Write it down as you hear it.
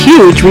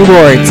huge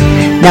rewards.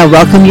 Now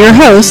welcome your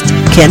host,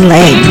 Ken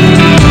Lane.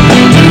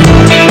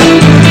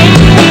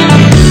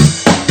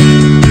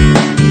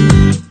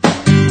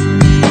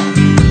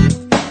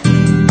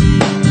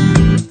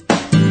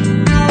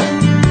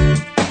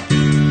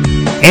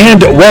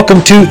 And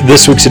welcome to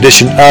this week's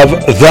edition of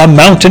The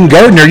Mountain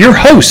Gardener. Your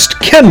host,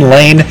 Ken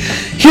Lane,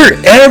 here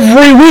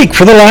every week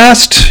for the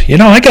last,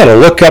 I got to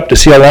look up to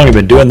see how long I've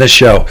been doing this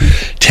show.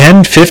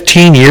 10,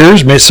 15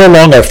 years, maybe so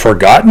long I've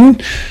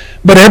forgotten.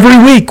 But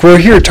every week we're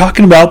here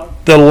talking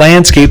about the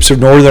landscapes of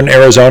northern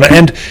Arizona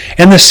and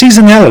the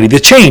seasonality, the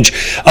change.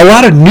 A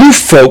lot of new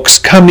folks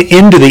come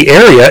into the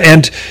area,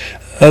 and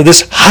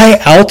this high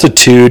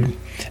altitude,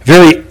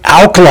 very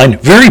alkaline,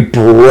 very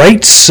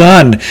bright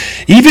sun.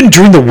 Even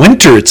during the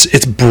winter,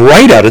 it's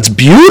bright out. It's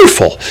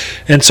beautiful.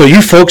 And so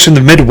you folks in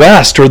the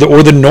Midwest or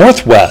the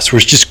Northwest,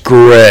 where it's just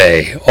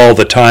gray all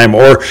the time.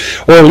 Or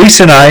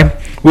Lisa and I,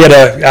 we had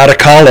out of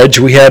college,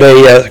 we had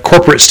a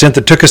corporate stint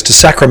that took us to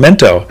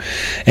Sacramento.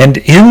 And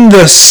in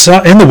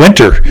the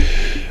winter,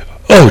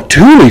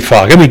 tule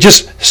fog. I mean,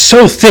 just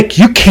so thick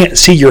you can't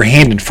see your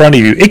hand in front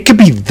of you. It could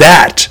be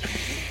that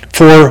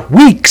for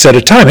weeks at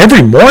a time.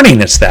 Every morning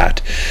it's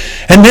that.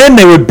 And then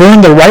they would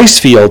burn the rice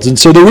fields, and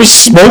so there was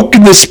smoke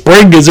in the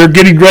spring as they're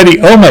getting ready.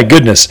 Oh my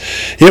goodness,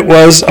 it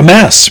was a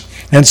mess.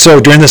 And so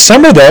during the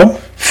summer though,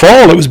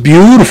 fall, it was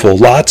beautiful,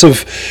 lots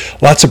of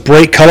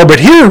bright color.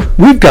 But here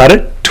we've got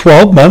it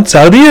 12 months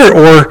out of the year,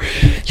 or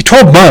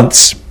 12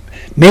 months,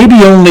 maybe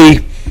only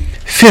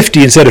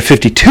 50 instead of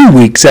 52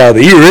 weeks out of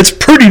the year. It's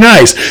pretty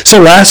nice. So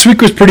last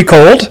week was pretty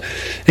cold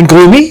and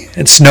gloomy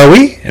and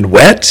snowy and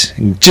wet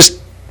and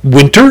just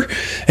winter,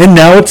 and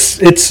now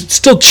it's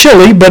still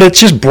chilly, but it's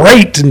just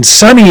bright and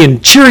sunny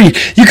and cheery.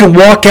 You can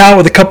walk out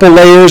with a couple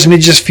layers and it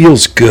just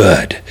feels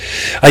good.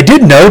 I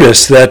did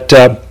notice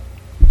that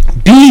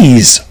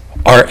bees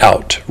are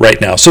out right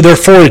now, so they're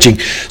foraging.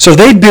 So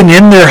they've been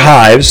in their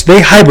hives,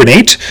 they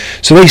hibernate,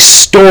 so they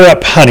store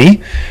up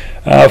honey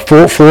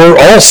for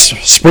all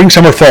spring,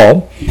 summer,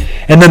 fall,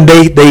 and then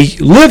they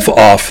live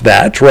off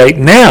that. Right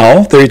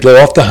now they live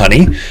off the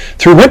honey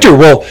through winter.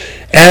 Well,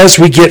 as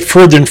we get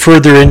further and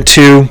further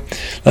into,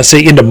 let's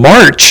say into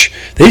March,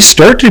 they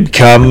start to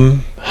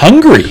become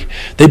hungry.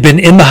 They've been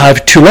in the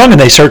hive too long,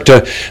 and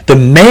the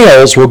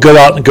males will go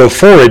out and go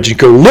forage and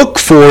go look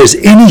for, is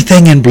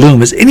anything in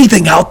bloom? Is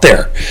anything out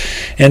there?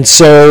 And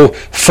so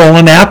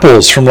fallen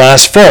apples from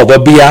last fall,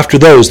 they'll be after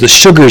those, the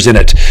sugars in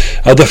it.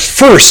 The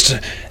first,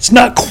 it's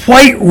not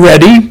quite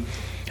ready.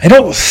 I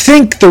don't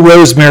think the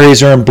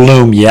rosemaries are in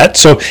bloom yet.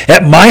 So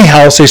at my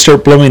house, they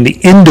start blooming the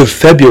end of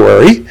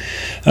February,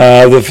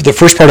 the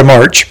first part of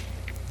March.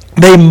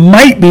 They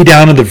might be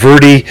down in the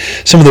Verde,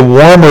 some of the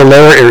warmer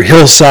lower area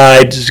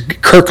hillsides,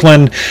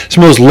 Kirkland,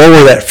 some of those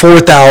lower, that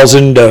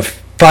 4,000 to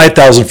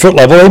 5,000 foot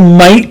level. They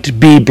might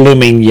be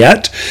blooming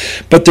yet,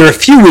 but they're a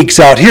few weeks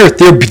out here.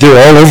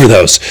 They're all over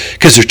those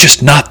because there's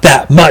just not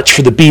that much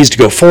for the bees to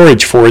go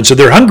forage for, and so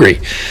they're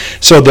hungry.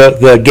 So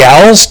the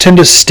gals tend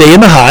to stay in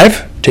the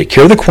hive, take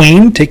care of the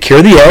queen, take care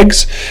of the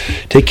eggs,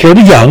 take care of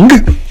the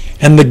young.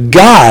 And the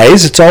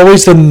guys, it's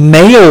always the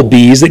male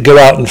bees that go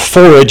out and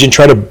forage and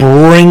try to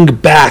bring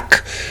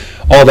back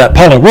all that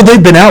pollen. Well,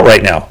 they've been out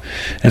right now.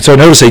 And so I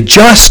noticed they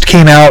just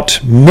came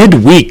out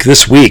midweek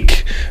this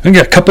week. I think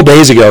a couple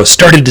days ago,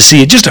 started to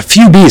see just a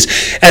few bees.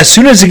 As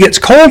soon as it gets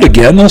cold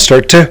again, they'll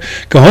start to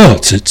go,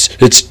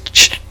 it's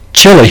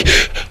chilly.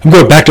 I'm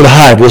going back to the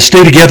hive. We'll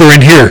stay together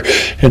in here.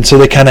 And so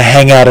they kind of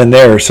hang out in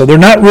there. So they're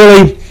not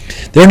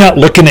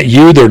looking at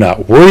you. They're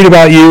not worried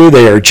about you.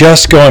 They are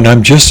just going,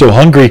 I'm just so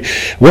hungry.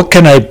 What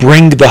can I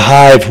bring to the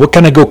hive? What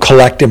can I go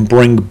collect and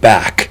bring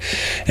back?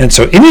 And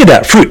so any of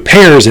that fruit,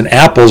 pears and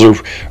apples are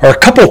a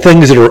couple of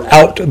things that are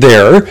out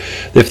there.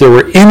 If there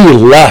were any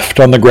left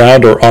on the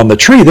ground or on the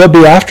tree, they'll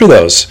be after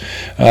those.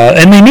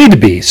 And they need to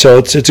be. So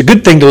it's a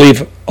good thing to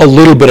leave a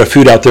little bit of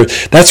food out there.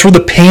 That's for the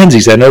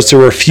pansies. I noticed there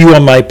were a few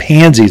on my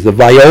pansies, the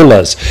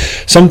violas.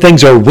 Some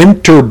things are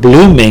winter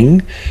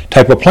blooming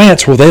type of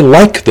plants. Well, they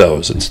like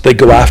those, and so they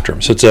go after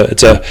them. So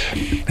it's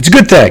a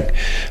good thing.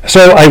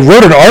 So I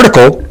wrote an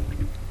article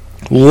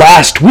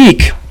last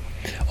week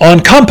on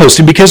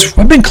composting because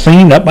I've been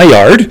cleaning up my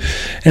yard,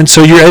 and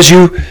so as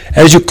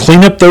you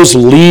clean up those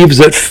leaves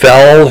that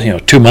fell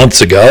 2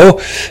 months ago,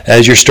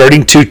 as you're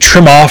starting to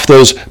trim off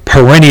those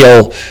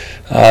perennial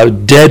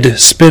dead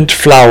spent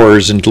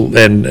flowers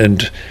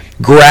and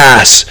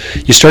grass,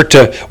 you start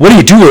to, what do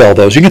you do with all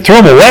those? You can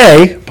throw them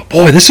away, but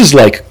boy, this is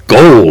like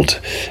gold.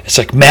 It's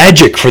like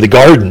magic for the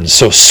gardens.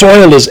 So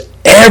soil is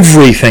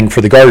everything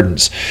for the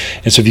gardens.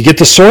 And so if you get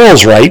the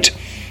soils right,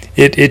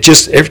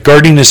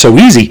 gardening is so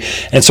easy.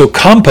 And so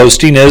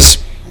composting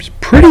is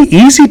pretty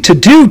easy to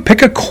do.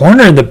 Pick a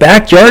corner in the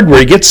backyard where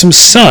you get some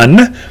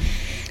sun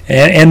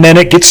and then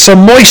it gets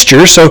some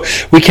moisture, so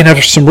we can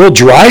have some real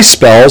dry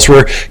spells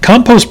where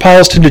compost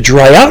piles tend to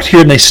dry out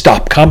here and they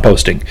stop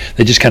composting.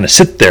 They just kind of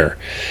sit there,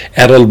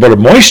 add a little bit of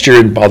moisture,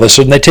 and all of a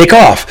sudden they take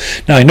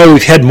off. Now I know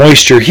we've had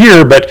moisture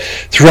here, but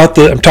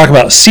I'm talking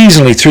about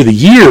seasonally through the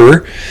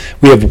year,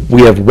 we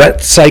have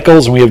wet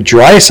cycles and we have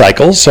dry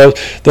cycles. So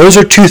those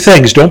are two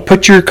things. Don't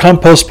put your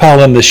compost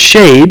pile in the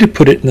shade,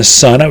 put it in the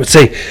sun. I would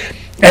say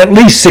at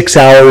least 6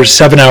 hours,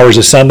 7 hours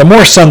of sun. The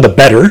more sun, the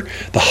better.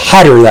 The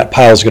hotter that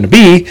pile is going to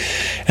be.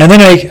 And then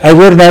I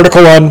wrote an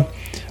article on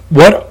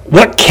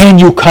what can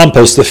you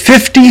compost, the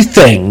 50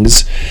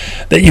 things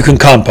that you can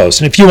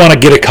compost. And if you want to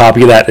get a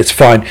copy of that, it's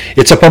fine.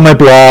 It's up on my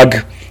blog.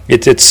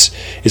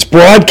 It's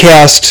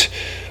broadcast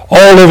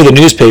all over the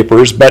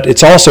newspapers, but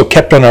it's also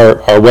kept on our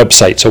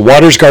website. So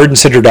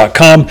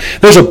watersgardencenter.com.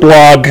 There's a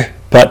blog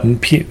button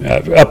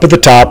up at the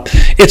top.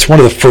 It's one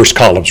of the first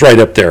columns right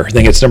up there. I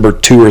think it's number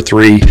 2 or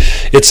 3.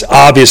 It's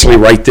obviously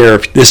right there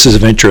if this is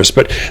of interest.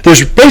 But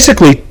there's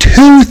basically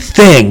 2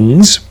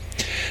 things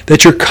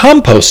that you're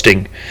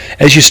composting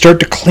as you start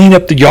to clean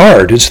up the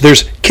yard. And so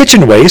there's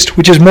kitchen waste,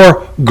 which is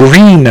more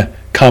green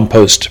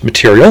compost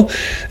material.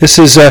 This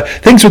is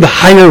things with a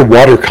higher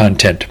water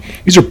content.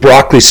 These are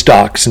broccoli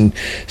stalks and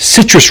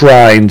citrus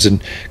rinds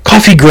and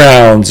coffee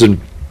grounds and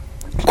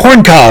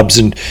corn cobs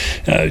and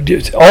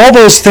all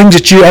those things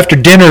that you, after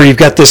dinner, you've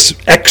got this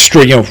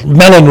extra,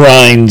 melon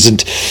rinds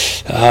and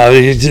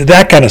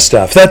that kind of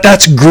stuff.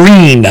 That's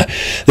green.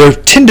 They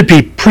tend to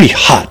be pretty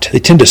hot. They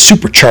tend to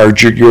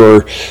supercharge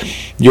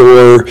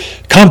your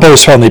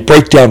compost pile, and they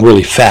break down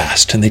really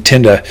fast. And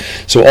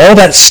so all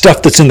that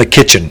stuff that's in the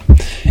kitchen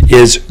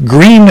is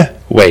green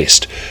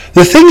waste.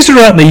 The things that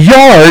are out in the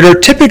yard are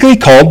typically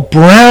called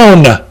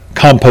brown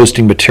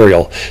composting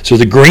material. So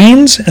the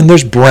greens and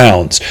there's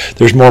browns.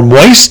 There's more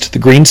moist, the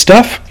green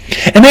stuff,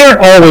 and they aren't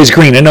always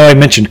green. I know I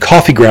mentioned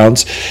coffee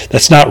grounds.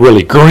 That's not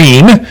really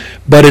green,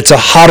 but it's a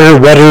hotter,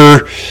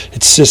 wetter,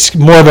 it's just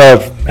more of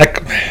a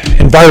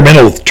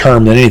environmental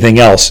term than anything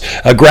else.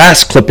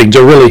 Grass clippings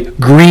are really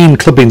green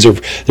clippings.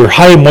 They're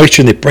high in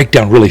moisture and they break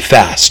down really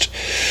fast.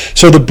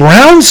 So the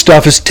brown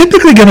stuff is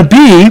typically going to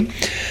be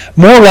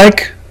more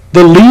like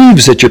the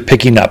leaves that you're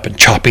picking up and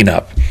chopping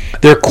up.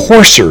 They're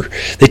coarser.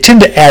 They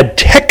tend to add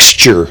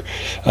texture,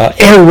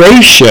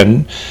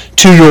 aeration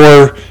to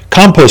your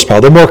compost pile.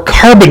 They're more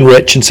carbon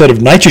rich instead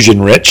of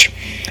nitrogen rich.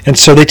 And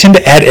so they tend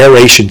to add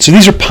aeration. So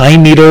these are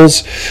pine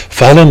needles,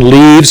 fallen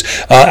leaves.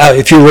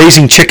 If you're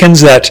raising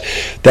chickens,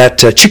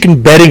 that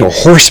chicken bedding or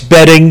horse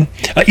bedding,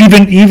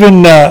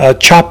 even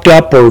chopped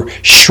up or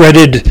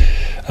shredded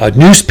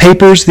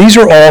newspapers, these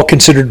are all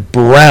considered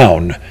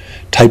brown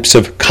types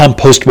of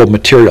compostable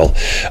material.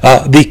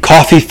 The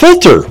coffee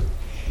filter,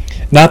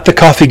 not the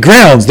coffee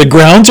grounds. The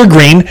grounds are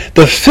green.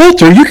 The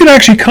filter, you can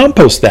actually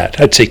compost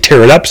that. I'd say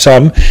tear it up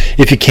some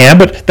if you can,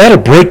 but that'll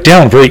break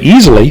down very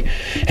easily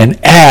and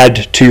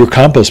add to your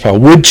compost pile.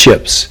 Wood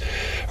chips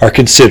are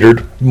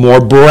considered more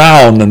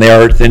brown than they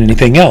are than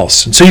anything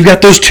else. And so you've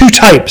got those 2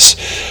 types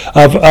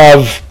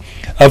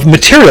of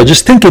material.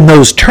 Just think in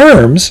those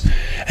terms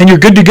and you're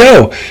good to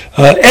go.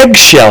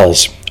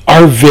 Eggshells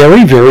are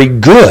very, very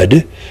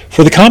good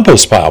for the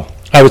compost pile.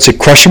 I would say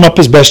crush them up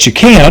as best you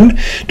can.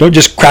 Don't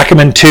just crack them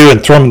in 2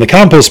 and throw them in the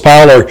compost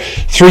pile, or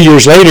 3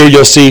 years later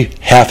you'll see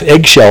half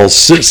eggshells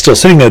still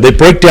sitting there. They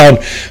break down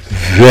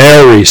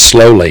very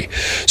slowly.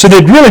 So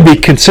they'd really be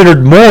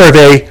considered more of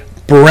a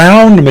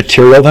brown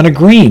material than a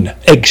green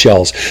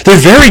eggshells. They're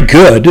very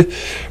good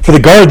for the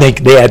garden.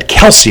 They add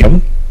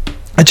calcium.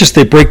 It's just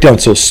they break down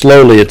so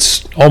slowly,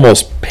 it's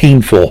almost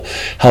painful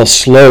how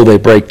slow they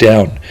break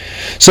down.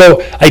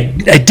 So I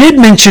did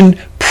mention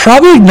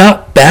probably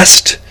not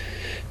best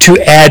to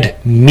add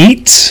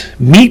meats.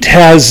 Meat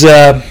has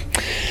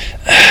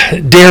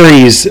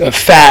dairies,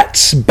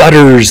 fats,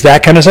 butters,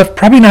 that kind of stuff.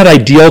 Probably not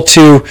ideal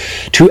to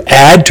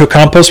add to a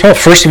compost pile.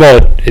 First of all,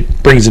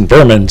 it brings in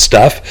vermin and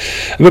stuff,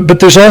 but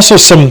there's also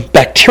some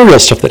bacterial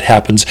stuff that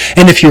happens.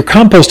 And if your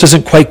compost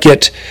doesn't quite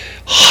get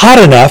hot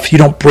enough, you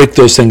don't break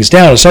those things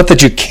down. It's not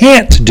that you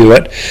can't do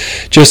it,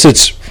 just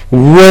it's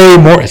way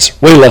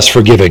less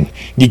forgiving.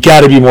 You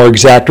got to be more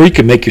exact, or you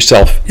can make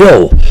yourself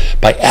ill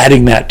by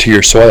adding that to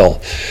your soil.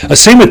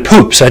 Same with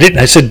poops.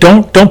 I said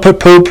don't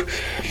put poop,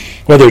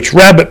 whether it's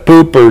rabbit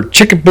poop or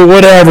chicken poop,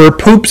 whatever,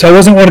 poops. I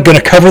wasn't going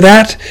to cover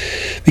that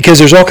because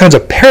there's all kinds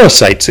of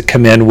parasites that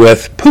come in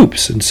with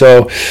poops. And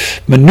so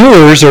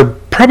manures are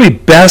probably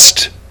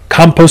best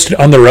composted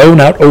on their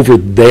own out over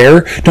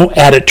there. Don't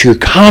add it to your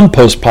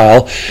compost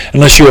pile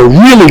unless you're a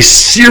really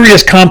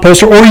serious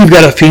composter, or you've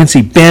got a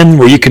fancy bin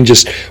where you can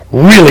just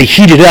really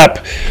heat it up,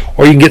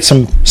 or you can get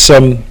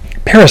some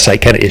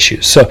parasite kind of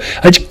issues. So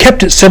I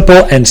kept it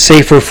simple and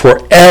safer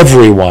for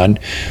everyone.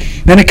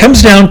 Then it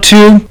comes down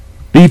to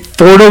the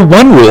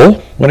 4-to-1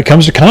 rule when it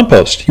comes to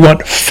compost. You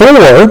want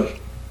 4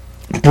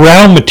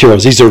 brown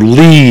materials. These are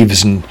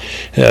leaves and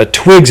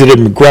twigs that have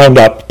been ground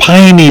up,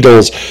 pine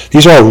needles.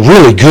 These are all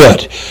really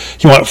good.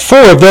 You want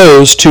 4 of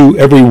those to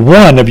every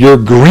 1 of your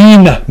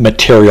green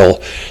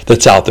material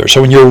that's out there.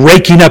 So when you're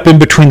raking up in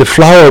between the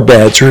flower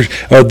beds or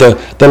the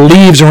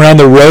leaves around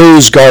the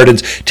rose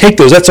gardens, take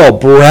those. That's all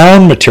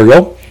brown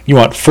material. You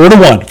want 4 to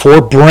 1,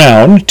 4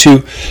 brown to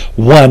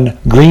 1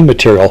 green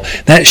material.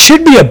 That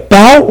should be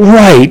about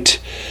right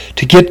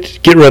to get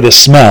rid of the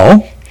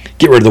smell,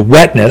 get rid of the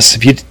wetness.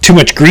 If you get too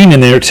much green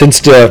in there, it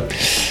tends to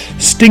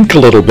stink a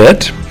little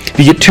bit. If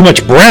you get too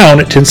much brown,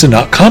 it tends to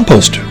not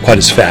compost quite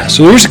as fast.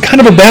 So there's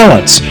kind of a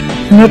balance.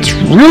 And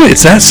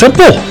it's that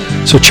simple.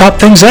 So chop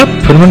things up,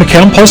 put them in a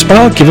compost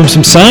pile, give them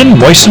some sun,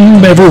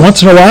 moisten them every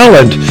once in a while,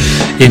 and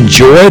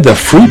enjoy the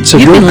fruits of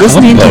your compost.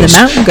 Listening to the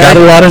Mountain Garden. Got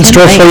a lot in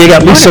store for you. You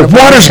got Lisa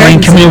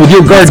Waterslane coming in with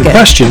your garden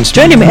questions.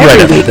 Join him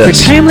every week for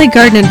timely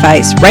garden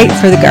advice right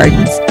for the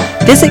gardens.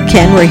 Visit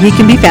Ken where he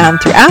can be found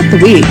throughout the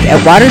week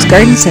at Waters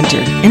Garden Center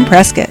in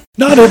Prescott.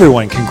 Not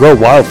everyone can grow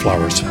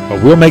wildflowers,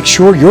 but we'll make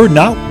sure you're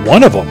not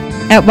one of them.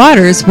 At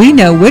Waters, we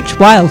know which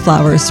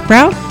wildflowers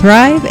sprout,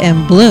 thrive,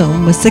 and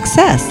bloom with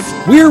success.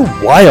 We're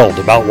wild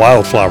about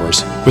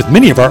wildflowers, with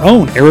many of our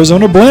own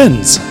Arizona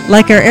blends.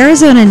 Like our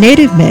Arizona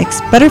Native Mix,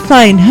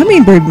 Butterfly and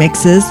Hummingbird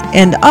mixes,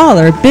 and all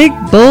are big,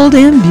 bold,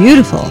 and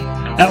beautiful.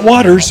 At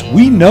Waters,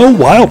 we know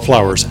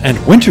wildflowers,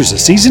 and winter's a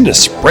season to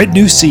spread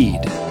new seed.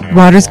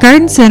 Waters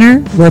Garden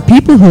Center, where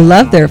people who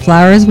love their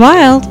flowers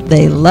wild,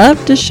 they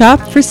love to shop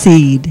for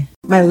seed.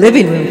 My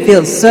living room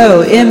feels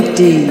so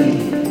empty.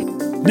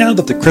 Now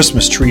that the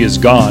Christmas tree is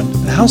gone,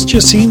 the house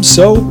just seems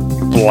so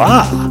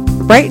blah.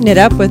 Brighten it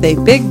up with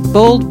a big,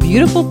 bold,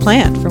 beautiful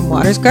plant from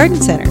Waters Garden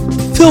Center.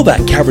 Fill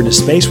that cavernous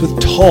space with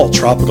tall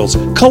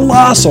tropicals,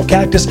 colossal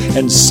cactus,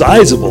 and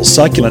sizable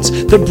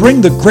succulents that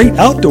bring the great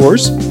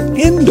outdoors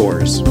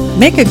indoors.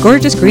 Make a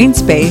gorgeous green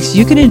space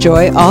you can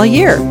enjoy all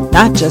year,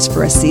 not just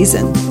for a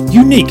season.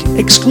 Unique,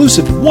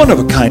 exclusive,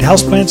 one-of-a-kind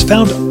houseplants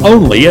found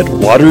only at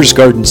Waters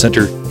Garden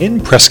Center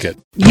in Prescott.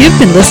 You've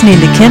been listening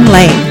to Ken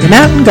Lane, the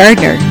Mountain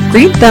Gardener.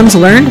 Green thumbs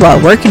learned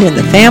while working in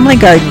the Family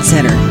Garden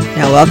Center.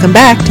 Now welcome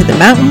back to the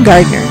Mountain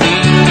Gardener.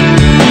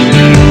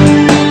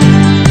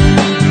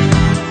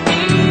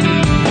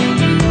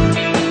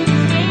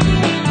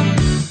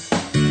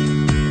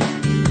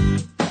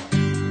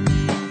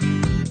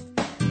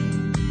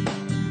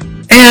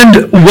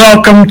 And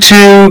welcome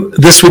to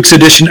this week's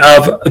edition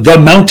of The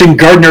Mountain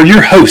Gardener,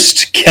 your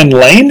host, Ken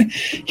Lane,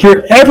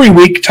 here every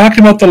week talking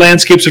about the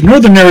landscapes of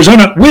northern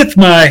Arizona with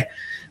my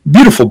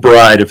beautiful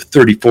bride of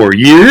 34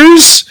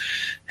 years.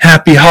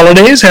 Happy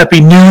holidays, happy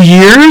New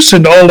Year's,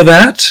 and all of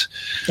that.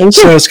 Thank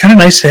you. So it's kind of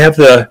nice to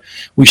have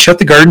we shut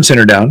the garden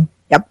center down.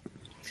 Yep.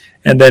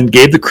 And then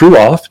gave the crew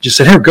off, just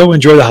said, here, go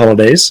enjoy the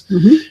holidays.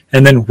 Mm-hmm.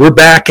 And then we're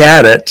back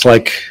at it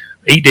like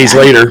 8 days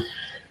later.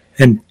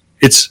 And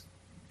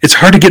it's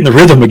hard to get in the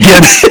rhythm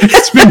again.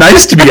 It's been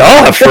nice to be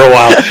off for a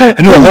while.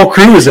 I know the whole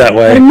crew is that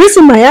way. I'm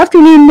missing my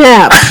afternoon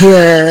nap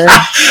here.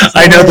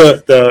 I know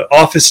the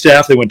office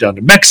staff, they went down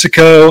to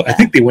Mexico. I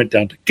think they went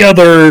down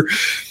together.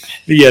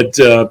 We had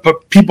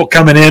people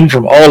coming in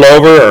from all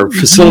over. Our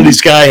facilities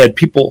guy had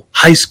people,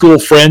 high school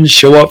friends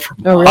show up from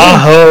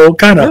Ajo.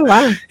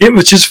 Wow. It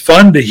was just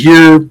fun to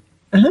hear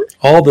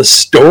all the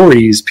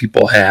stories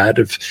people had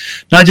of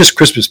not just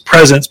Christmas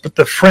presents, but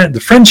the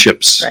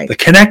friendships, the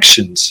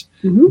connections.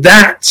 Mm-hmm.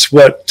 That's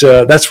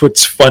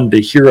what's fun to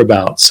hear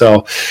about.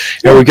 So,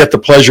 we get the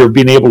pleasure of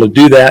being able to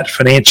do that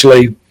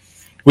financially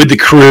with the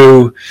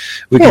crew.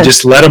 We can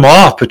just let them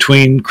off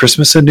between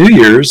Christmas and New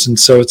Year's, and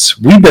so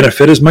we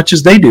benefit as much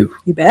as they do.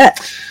 You bet.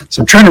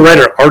 So I'm trying to write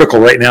an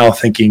article right now,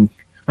 thinking,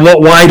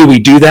 why do we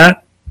do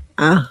that?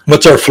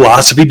 What's our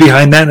philosophy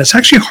behind that? And it's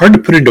actually hard to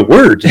put into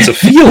words. It's a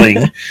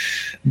feeling,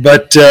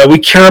 but we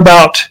care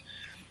about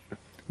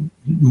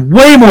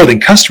way more than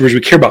customers.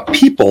 We care about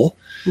people.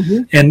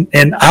 Mm-hmm.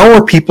 And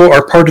our people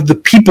are part of the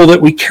people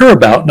that we care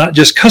about, not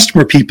just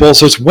customer people.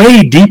 So it's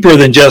way deeper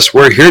than just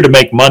we're here to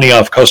make money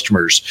off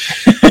customers.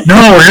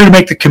 No, we're here to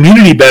make the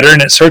community better,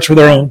 and it starts with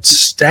our own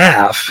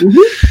staff.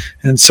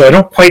 Mm-hmm. And so I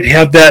don't quite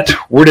have that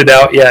worded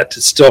out yet.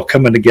 It's still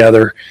coming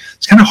together.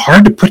 It's kind of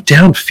hard to put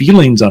down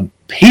feelings on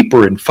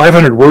paper in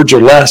 500 words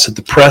or less that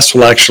the press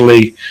will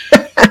actually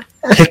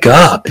pick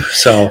up.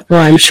 So,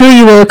 well, I'm sure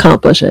you will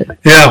accomplish it.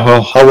 Yeah,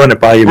 well, I'll run it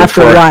by you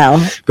after a while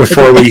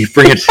before we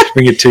bring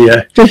it to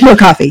you. Drink more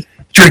coffee.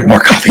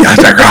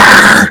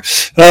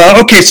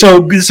 Okay, so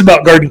this is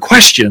about garden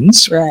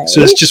questions. Right.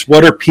 So it's just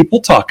what are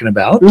people talking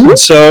about? Mm-hmm. And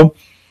so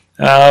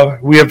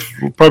we have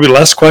probably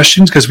less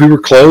questions because we were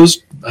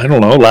closed, I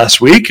don't know,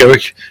 last week. Or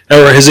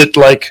is it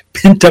like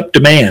pent up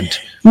demand?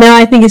 No,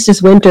 I think it's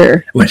just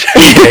winter.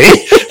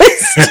 Okay.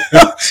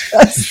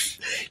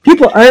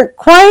 People aren't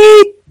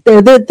quite.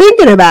 They're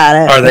thinking about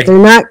it, but they're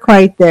not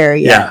quite there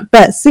yet. Yeah.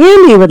 But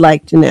Sandy would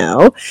like to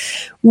know,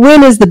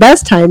 when is the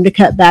best time to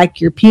cut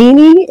back your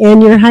peony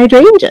and your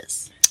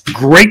hydrangeas?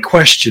 Great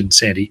question,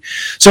 Sandy.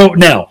 So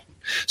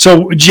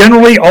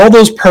generally all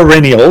those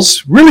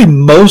perennials, really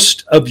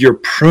most of your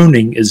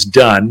pruning is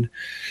done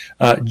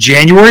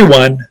January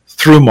 1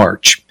 through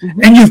March,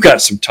 and you've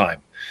got some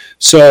time.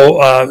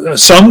 So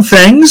some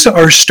things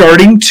are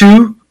starting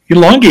to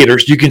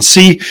elongators. You can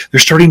see they're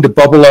starting to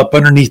bubble up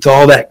underneath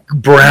all that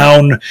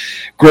brown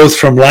growth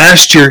from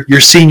last year. You're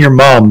seeing your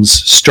mums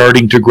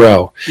starting to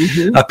grow.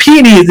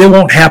 Peony, they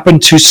won't happen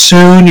too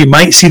soon. You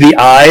might see the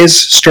eyes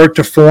start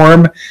to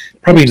form,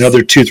 probably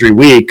another 2-3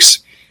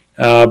 weeks.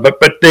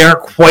 But they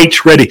aren't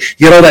quite ready.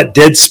 You get all that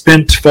dead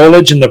spent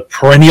foliage in the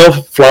perennial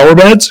flower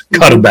beds,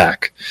 cut them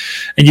back.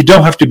 And you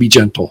don't have to be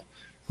gentle.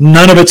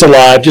 None of it's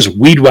alive. Just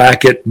weed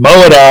whack it,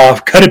 mow it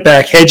off, cut it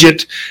back, hedge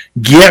it,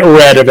 get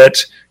rid of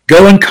it,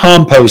 go and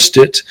compost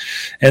it,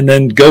 and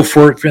then go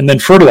for it, and then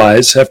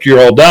fertilize after you're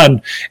all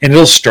done, and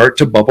it'll start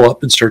to bubble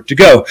up and start to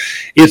go.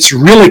 It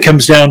really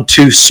comes down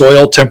to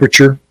soil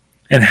temperature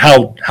and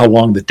how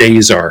long the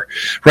days are.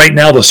 Right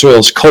now the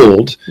soil's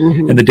cold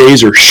and the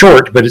days are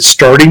short, but it's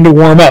starting to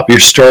warm up. You're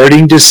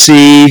starting to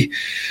see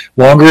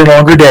longer and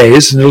longer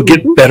days, and it'll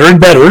get better and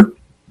better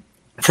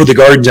for the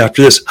gardens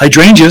after this.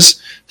 Hydrangeas,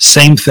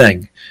 same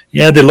thing.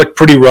 Yeah, they look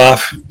pretty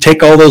rough.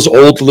 Take all those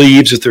old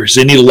leaves. If there's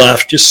any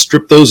left, just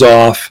strip those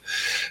off.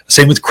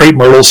 Same with crepe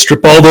myrtles.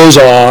 Strip all those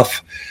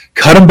off.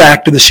 Cut them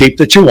back to the shape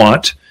that you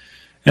want,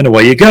 and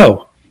away you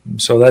go.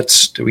 So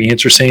do we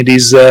answer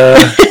Sandy's...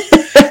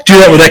 do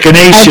that with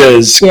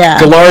echinaceas,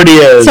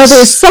 gaillardias. So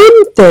there's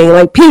something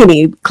like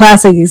peony,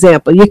 classic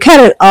example. You cut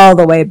it all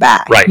the way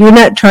back. Right. You're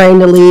not trying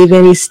to leave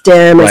any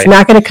stem. Right. It's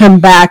not going to come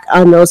back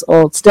on those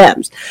old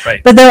stems.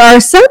 Right. But there are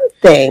some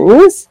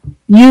things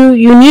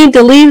you need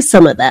to leave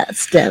some of that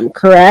stem,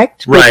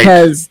 correct? Right.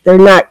 Because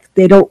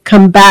they don't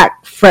come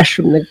back fresh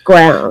from the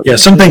ground. Yeah,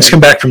 some things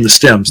come back from the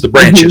stems, the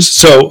branches.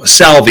 So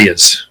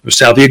salvias, or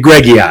Salvia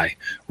greggii,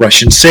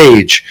 Russian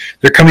sage,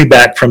 they're coming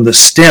back from the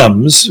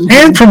stems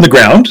and from the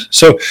ground.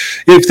 So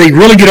if they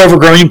really get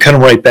overgrown, you can cut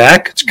them right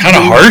back. It's kind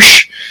of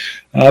harsh,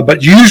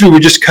 but usually we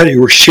just cut it,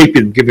 we're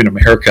shaping them, giving them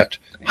a haircut.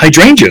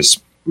 Hydrangeas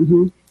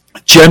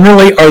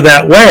generally are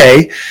that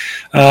way.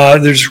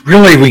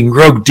 We can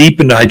grow deep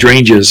into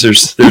hydrangeas.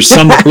 There's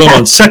some that bloom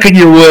on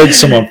second-year wood,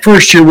 some on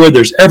first-year wood.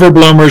 There's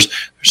everbloomers.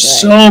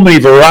 There's so many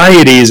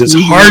varieties. It's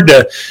hard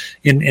to,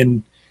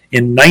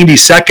 in 90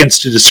 seconds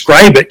to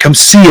describe it. Come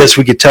see us.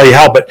 We could tell you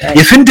how. But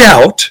if in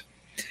doubt,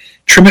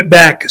 trim it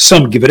back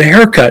some. Give it a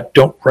haircut.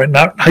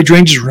 Not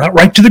hydrangeas, not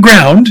right to the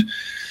ground.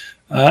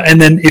 And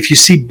then if you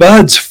see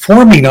buds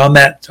forming on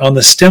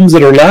the stems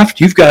that are left,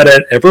 you've got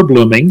it ever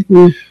blooming.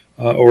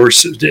 Or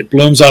it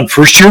blooms on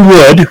first-year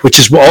wood, which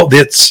is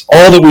that's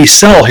all that we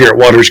sell here at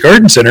Waters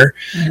Garden Center,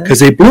 because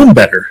they bloom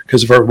better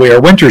because of the way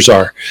our winters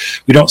are.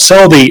 We don't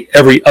sell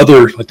every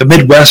other, like the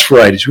Midwest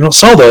varieties. We don't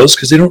sell those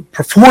because they don't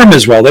perform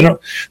as well.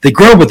 They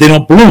grow, but they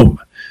don't bloom.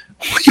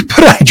 You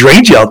put a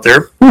hydrangea out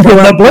there,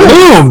 it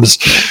blooms.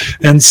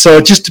 And so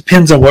it just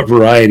depends on what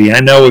variety.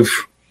 I know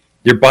if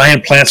you're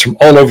buying plants from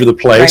all over the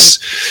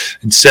place,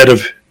 instead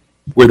of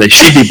where they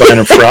should be buying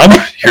them from,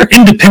 your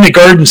independent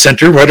garden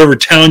center, whatever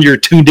town you're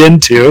tuned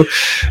into,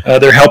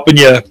 they're helping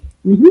you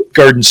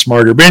garden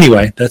smarter. But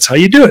anyway, that's how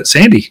you do it.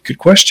 Sandy, good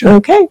question.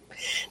 Okay.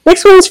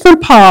 Next one's from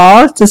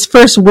Paul. It's his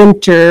first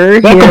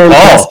winter Welcome, here in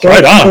Paul. Prescott.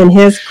 Right on. And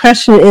his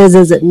question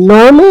is it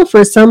normal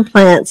for some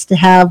plants to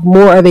have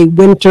more of a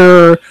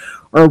winter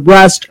or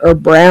rust or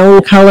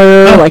brown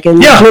color, like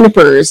in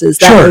junipers? Is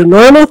that a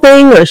normal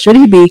thing, or should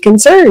he be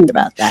concerned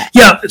about that?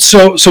 Yeah,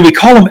 so we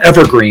call them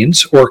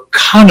evergreens or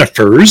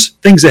conifers,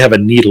 things that have a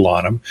needle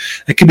on them.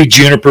 It could be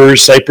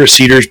junipers, cypress,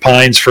 cedars,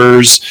 pines,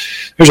 firs.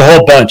 There's a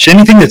whole bunch.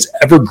 Anything that's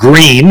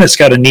evergreen that's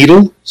got a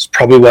needle is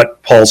probably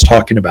what Paul's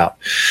talking about.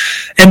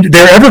 And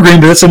they're evergreen,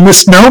 but it's a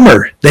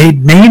misnomer. They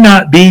may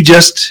not be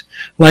just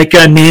like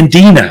a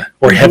Nandina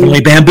or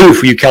heavenly bamboo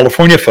for you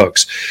California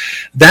folks.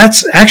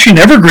 That's actually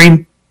an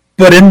evergreen,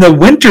 but in the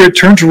winter it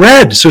turns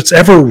red. So it's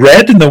ever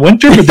red in the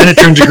winter, but then it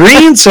turns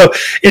green. So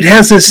it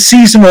has a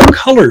seasonal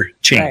color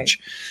change.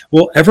 Right.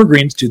 Well,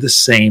 evergreens do the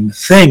same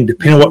thing,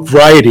 depending on what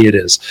variety it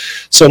is.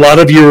 So a lot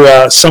of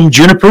your, some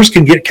junipers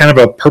can get kind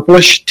of a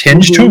purplish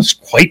tinge to them. It's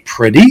quite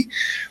pretty.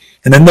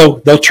 And then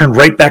they'll turn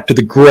right back to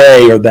the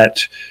gray or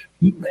that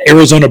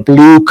Arizona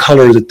blue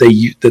color that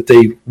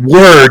they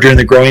were during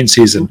the growing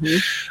season.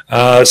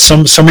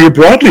 Some of your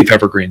broadleaf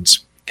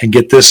evergreens can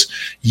get this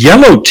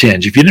yellow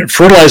tinge. If you didn't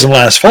fertilize them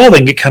last fall, they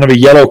can get kind of a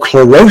yellow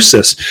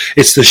chlorosis.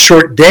 It's the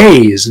short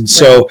days, and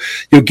so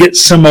you'll get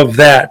some of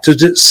that.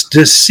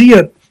 To see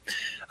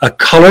a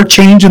color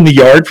change in the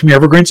yard from your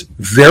evergreens,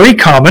 very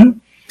common.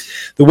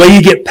 The way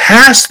you get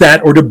past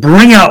that, or to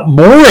bring out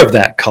more of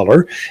that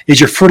color, is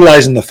you're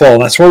fertilizing the fall.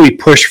 And that's why we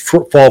push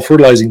fall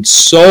fertilizing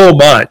so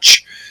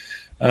much,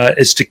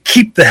 is to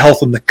keep the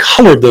health and the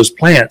color of those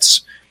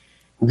plants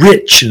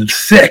rich and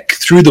thick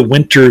through the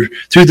winter,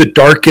 through the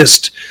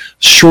darkest,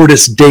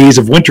 shortest days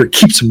of winter. It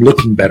keeps them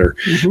looking better.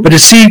 But to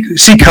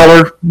see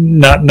color,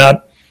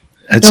 not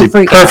I'd say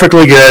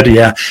perfectly good.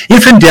 Yeah.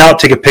 If in doubt,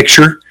 take a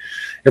picture.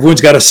 Everyone's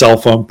got a cell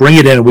phone. Bring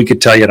it in, and we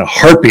could tell you in a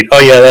heartbeat. Oh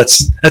yeah,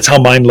 that's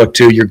how mine looked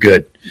too. You're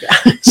good.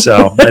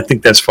 So I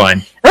think that's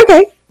fine.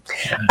 Okay.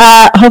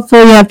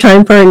 Hopefully you have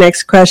time for our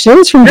next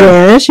questions from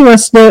Joanna. She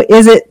wants to know,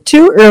 is it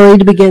too early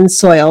to begin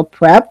soil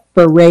prep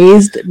for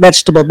raised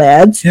vegetable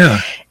beds?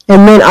 Yeah.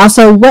 And then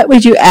also, what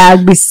would you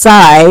add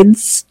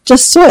besides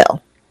just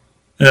soil?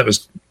 That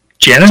was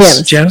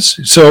Janice.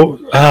 So,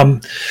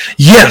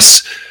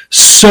 yes.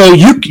 So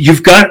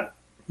you've got,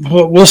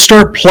 we'll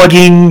start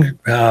plugging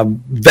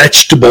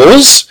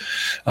vegetables,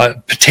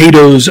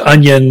 potatoes,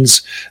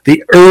 onions,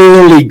 the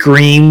early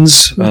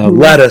greens,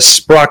 lettuce,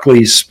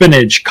 broccoli,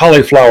 spinach,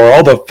 cauliflower,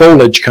 all the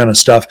foliage kind of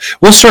stuff.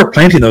 We'll start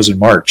planting those in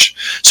March.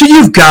 So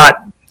you've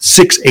got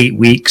 6-8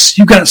 weeks.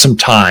 You've got some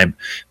time.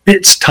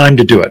 It's time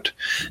to do it.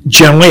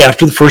 Generally,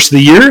 after the first of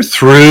the year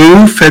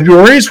through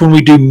February is when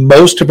we do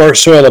most of our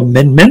soil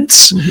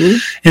amendments.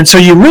 And so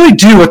you really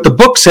do what the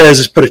book says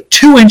is put a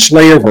 2-inch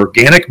layer of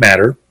organic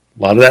matter,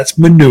 a lot of that's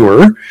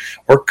manure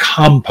or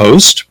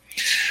compost,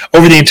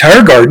 over the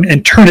entire garden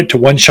and turn it to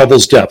 1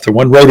 shovel's depth or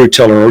 1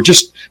 rototiller or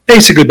just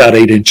basically about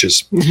 8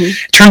 inches.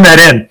 Turn that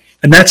in,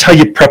 and that's how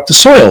you prep the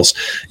soils.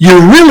 You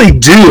really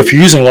do, if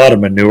you're using a lot of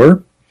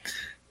manure,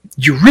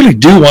 you really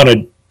do want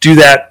to do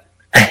that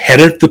ahead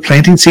of the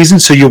planting season.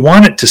 So you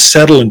want it to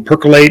settle and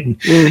percolate, and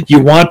you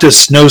want a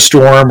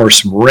snowstorm or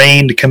some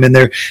rain to come in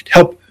there to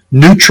help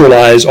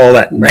neutralize all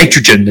that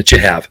nitrogen that you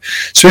have,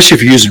 especially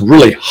if you're using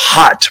really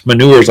hot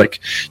manures like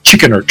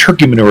chicken or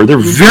turkey manure. They're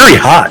very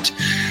hot.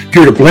 If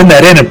you were to blend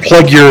that in and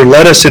plug your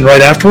lettuce in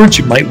right afterwards,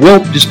 you might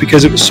wilt just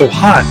because it was so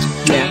hot.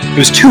 It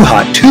was too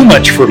hot, too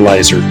much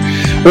fertilizer,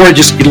 or it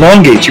just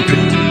elongates.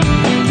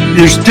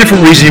 There's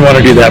different reasons you want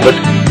to do that, but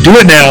do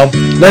it now.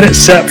 Let it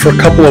set for a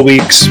couple of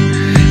weeks.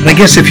 And I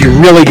guess if you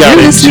really got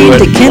into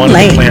it, you want to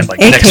plant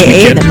like next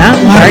weekend. The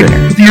Mountain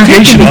Gardener. The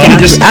irrigation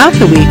on just throughout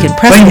the week and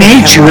by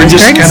nature and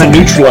just kind of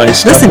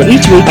neutralize stuff. Listen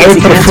each week. I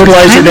would put a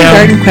fertilizer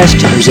down.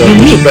 There's a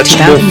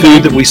vegetable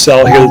food that we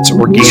sell here that's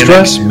organic.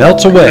 Stress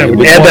melts away.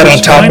 Add that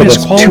on top of a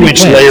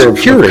 2-inch layer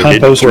of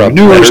compost or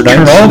manure.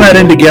 Turn all that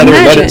in together.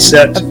 Let it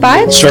set. A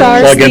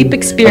 5-star sleep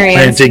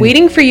experience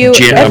waiting for you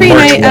every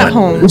night at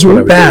home.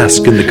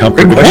 Bask in the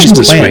comfort of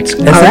the plants.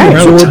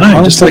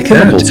 Just like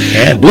that.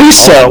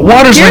 Lisa,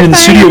 Waters in the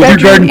studio with your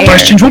garden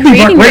questions. We'll be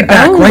right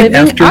back right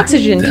after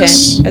oxygen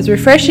this. Tent, as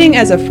refreshing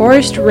as a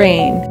forest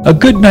rain. A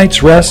good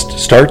night's rest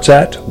starts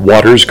at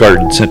Waters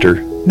Garden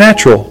Center.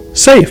 Natural,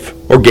 safe,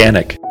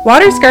 organic.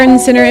 Waters Garden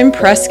Center in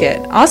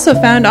Prescott, also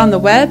found on the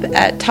web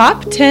at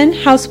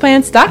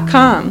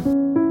top10houseplants.com.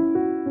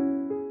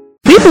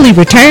 We believe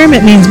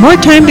retirement means more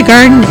time to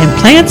garden,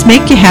 and plants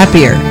make you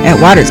happier.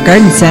 At Waters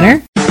Garden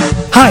Center.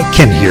 Hi,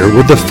 Ken here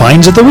with the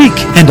finds of the week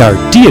and our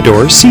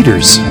Deodar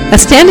cedars. A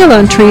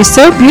standalone tree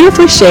so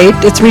beautifully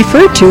shaped it's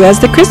referred to as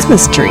the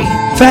Christmas tree.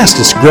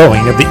 Fastest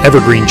growing of the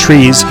evergreen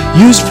trees,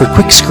 used for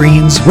quick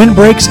screens,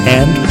 windbreaks,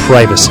 and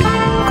privacy.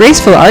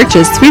 Graceful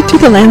arches sweep through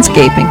the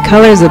landscape in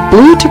colors of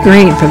blue to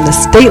green from the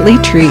stately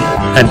tree.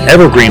 An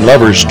evergreen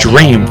lover's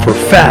dream for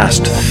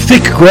fast,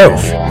 thick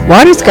growth.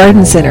 Waters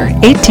Garden Center,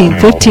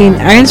 1815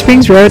 Iron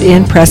Springs Road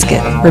in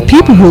Prescott, where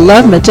people who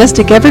love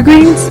majestic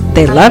evergreens,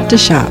 they love to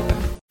shop.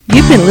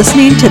 You've been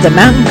listening to The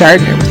Mountain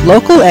Gardener with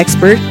local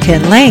expert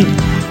Ken Lane.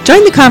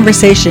 Join the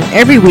conversation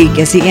every week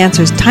as he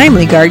answers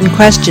timely garden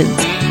questions.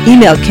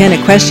 Email Ken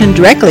a question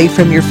directly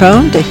from your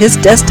phone to his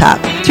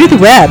desktop through the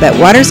web at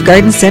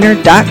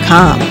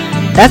watersgardencenter.com.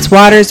 That's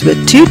Waters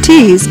with 2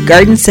 T's,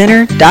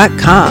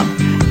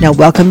 gardencenter.com. Now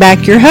welcome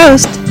back your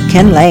host,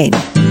 Ken Lane.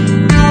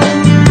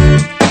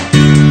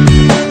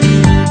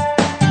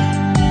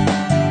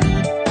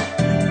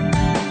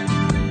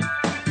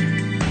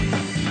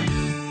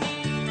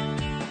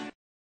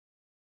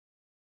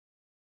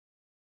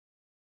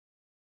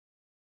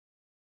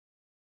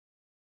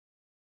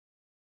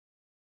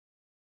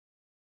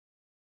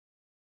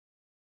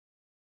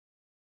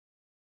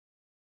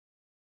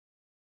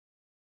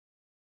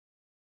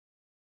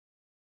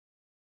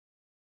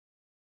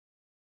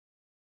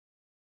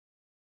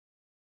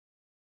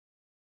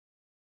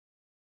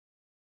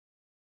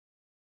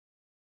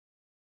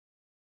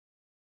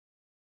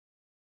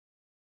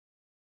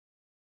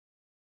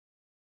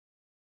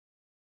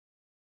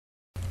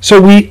 So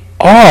we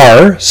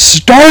are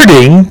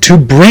starting to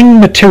bring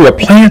material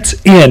plants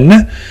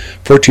in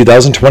for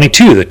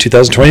 2022, the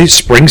 2020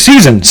 spring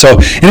season. So,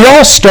 and it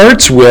all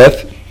starts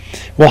with,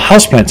 well,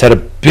 houseplants. Had a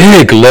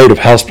big load of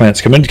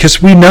houseplants come in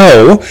because we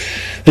know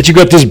that you've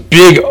got this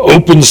big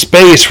open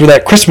space where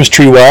that Christmas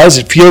tree was.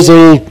 It feels a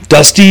little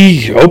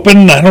dusty,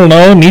 open, I don't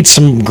know, needs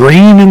some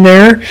green in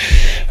there.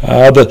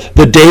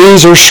 The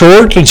days are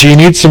short, and so you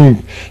need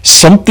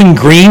something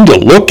green to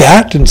look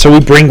at, and so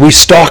we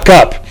stock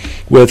up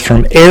with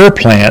from air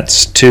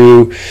plants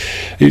to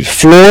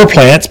floor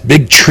plants,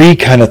 big tree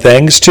kind of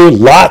things, to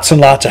lots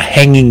and lots of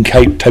hanging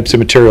types of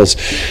materials.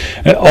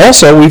 And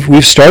also,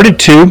 we've started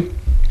to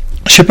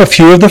ship a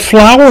few of the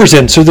flowers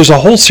in. So there's a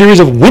whole series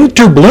of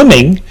winter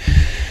blooming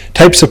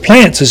types of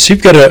plants. So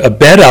you've got a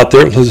bed out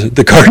there.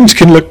 The gardens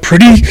can look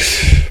pretty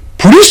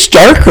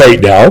stark right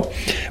now.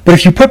 But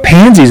if you put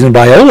pansies and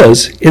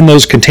violas in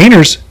those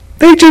containers,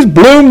 They just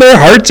bloom their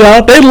hearts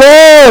out. They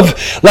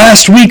love.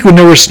 Last week when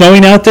they were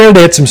snowing out there,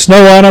 they had some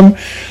snow on them.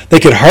 They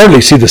could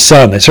hardly see the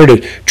sun. They sort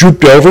of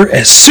drooped over.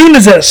 As soon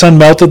as that sun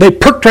melted, they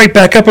perked right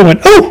back up and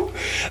went, oh,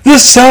 the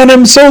sun,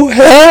 I'm so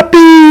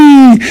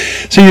happy.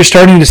 So you're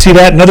starting to see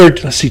that. Another,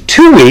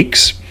 2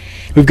 weeks.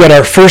 We've got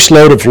our first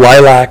load of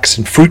lilacs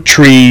and fruit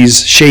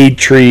trees, shade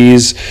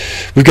trees.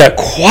 We've got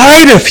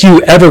quite a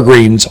few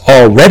evergreens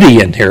already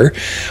in here.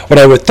 What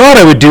I thought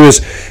I would do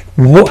is,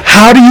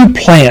 how do you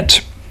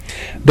plant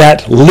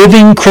that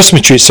living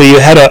Christmas tree? So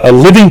you had a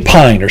living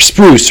pine or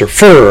spruce or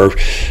fir or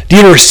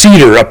deer or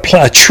cedar,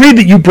 a tree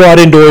that you brought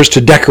indoors to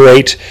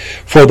decorate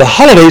for the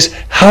holidays.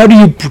 How do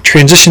you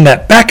transition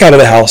that back out of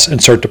the house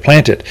and start to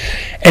plant it?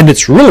 And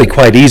it's really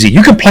quite easy.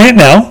 You can plant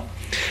now.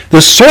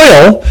 The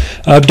soil,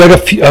 I've dug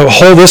a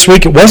hole this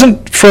week. It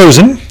wasn't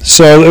frozen,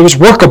 so it was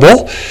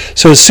workable.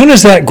 So as soon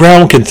as that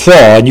ground can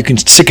thaw and you can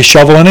stick a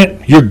shovel in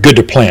it, you're good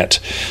to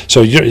plant.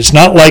 So it's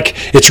not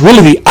like, it's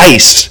really the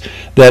ice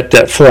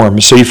that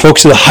forms. So you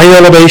folks at the higher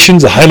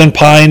elevations, the Highland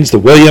Pines, the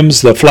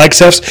Williams, the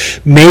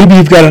Flagstaffs, maybe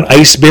you've got an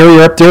ice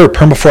barrier up there or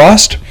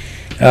permafrost.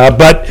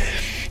 But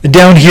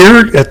down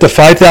here at the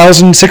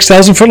 5,000,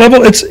 6,000 foot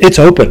level, it's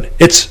open.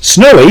 It's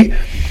snowy.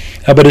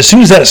 But as soon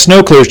as that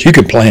snow clears, you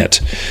can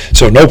plant.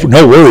 So no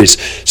worries.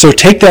 So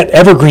take that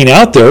evergreen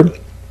out there,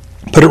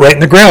 put it right in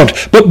the ground.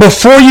 But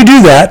before you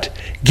do that,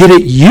 get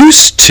it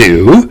used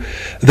to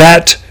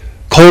that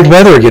cold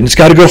weather again. It's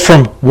got to go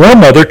from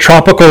warm weather,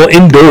 tropical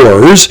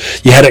indoors.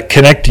 You had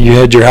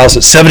your house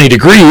at 70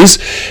 degrees.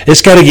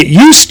 It's got to get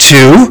used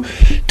to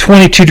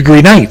 22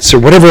 degree nights or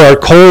whatever our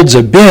colds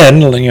have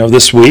been,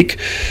 this week.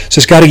 So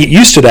it's got to get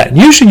used to that. And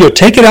usually you'll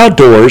take it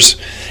outdoors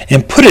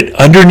and put it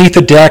underneath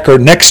the deck or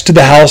next to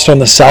the house on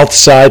the south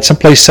side,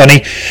 someplace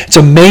sunny. It's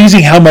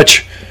amazing how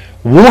much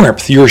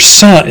warmth your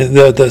sun,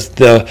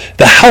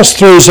 the house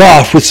throws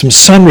off with some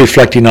sun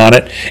reflecting on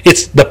it.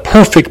 It's the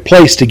perfect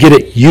place to get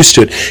it used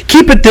to it.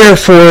 Keep it there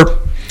for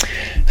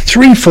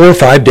 3, 4,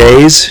 5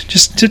 days,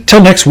 just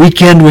till next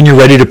weekend when you're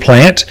ready to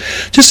plant.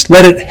 Just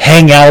let it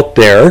hang out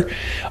there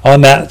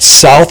on that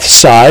south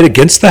side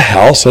against the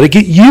house. Let it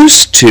get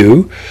used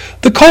to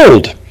the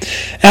cold.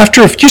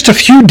 After just a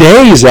few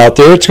days out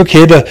there, it's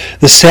okay.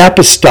 The sap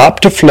has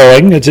stopped to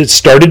flowing. It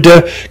started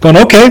to going,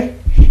 okay,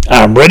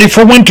 I'm ready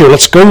for winter.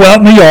 Let's go out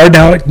in the yard.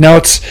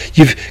 Now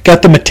you've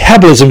got the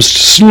metabolism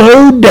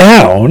slowed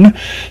down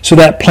so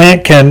that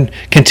plant can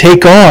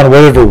take on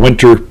whatever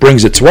winter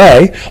brings its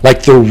way,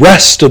 like the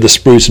rest of the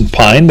spruce and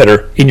pine that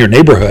are in your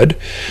neighborhood.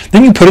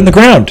 Then you put it in the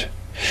ground.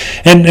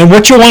 And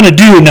what you want to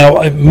do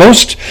now,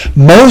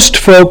 most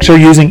folks are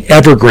using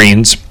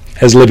evergreens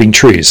as living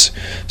trees.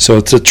 So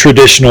it's a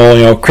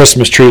traditional,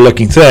 Christmas tree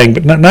looking thing,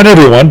 but not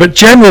everyone, but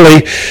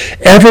generally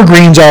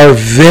evergreens are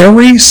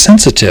very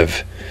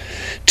sensitive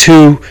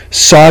to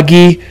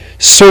soggy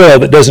soil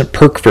that doesn't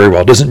perk very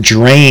well, doesn't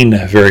drain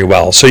very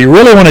well. So you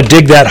really want to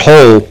dig that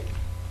hole.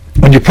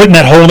 When you're putting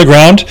that hole in the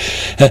ground,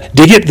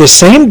 dig it the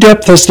same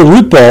depth as the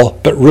root ball,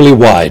 but really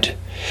wide.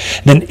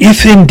 And then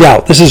if in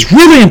doubt, this is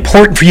really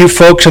important for you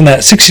folks on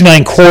that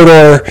 69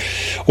 corridor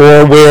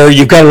or where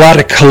you've got a lot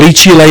of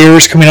caliche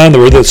layers coming on,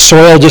 where the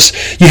soil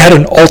you had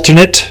an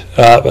alternate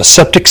a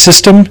septic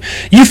system.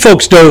 You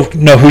folks don't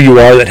know who you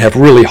are that have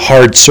really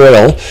hard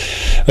soil.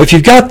 If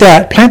you've got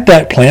that, plant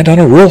that plant on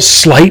a real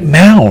slight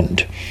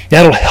mound.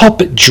 That'll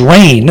help it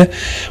drain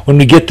when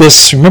we get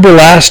this. Remember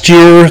last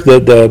year,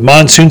 the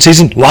monsoon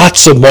season,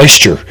 lots of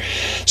moisture.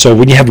 So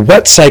when you have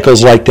wet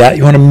cycles like that,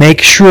 you want to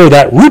make sure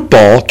that root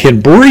ball can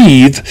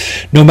breathe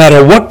no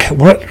matter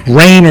what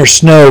rain or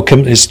snow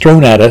is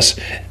thrown at us.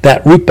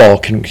 That root ball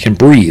can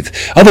breathe.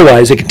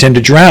 Otherwise, it can tend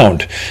to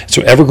drown.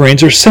 So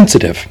evergreens are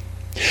sensitive.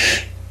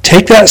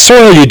 Take that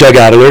soil you dug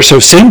out of there, so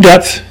same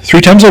depth, 3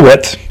 times the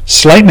width,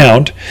 slight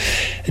mound.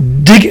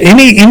 Dig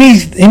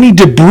any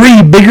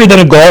debris bigger than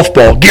a golf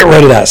ball. Get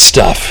rid of that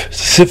stuff.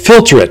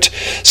 Filter it.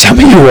 Some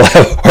of you will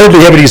hardly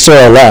have any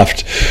soil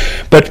left.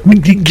 But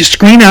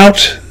screen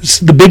out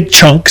the big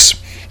chunks.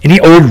 Any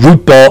old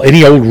root ball,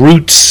 any old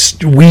roots,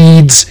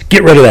 weeds,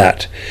 get rid of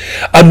that.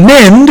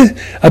 Amend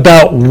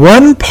about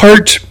 1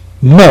 part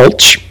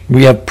mulch.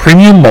 We have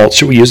premium mulch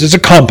that we use as a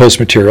compost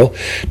material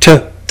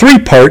to 3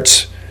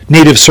 parts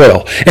native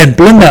soil, and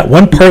blend that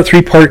 1 part,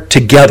 3 part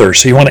together.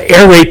 So you want to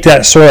aerate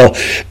that soil.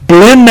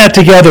 Blend that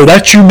together.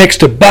 That's your mix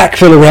to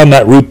backfill around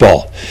that root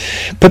ball.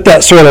 Put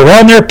that soil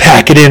around there,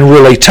 pack it in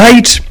really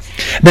tight,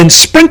 then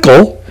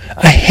sprinkle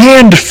a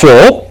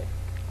handful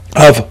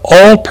of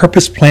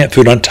all-purpose plant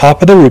food on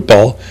top of the root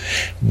ball,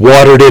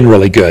 watered in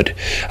really good.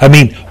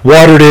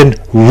 Watered in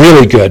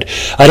really good.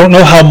 I don't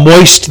know how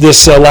moist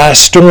this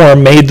last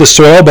storm made the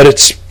soil, but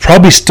it's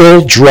probably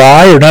still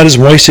dry or not as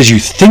moist as you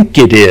think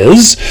it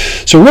is.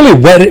 So really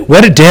wet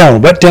it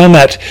down. Wet down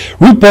that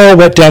root ball,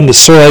 wet down the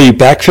soil you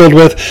backfilled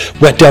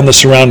with, wet down the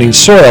surrounding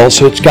soil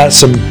so it's got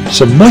some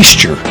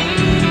moisture.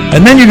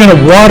 And then you're going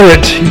to water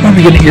it. You're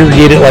probably going to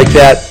irrigate it like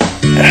that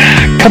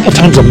a couple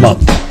times a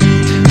month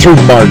through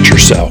March or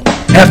so.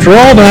 After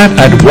all that,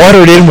 I'd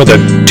water it in with a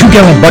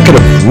 2-gallon bucket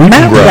of root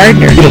and grow.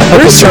 Mountain Gardener,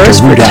 your source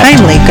for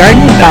timely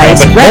garden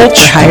advice right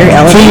for higher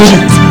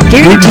elevations.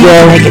 Guaranteed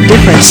to make a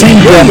difference in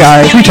your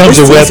yard 3 times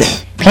the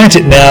width. Plant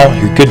it now,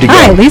 you're good to go.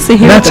 Hi, Lisa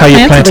here. That's how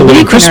you plant a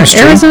little Christmas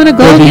tree. Arizona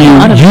Gold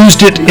Whether you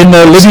used it in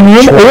the living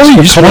room or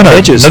you just want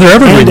another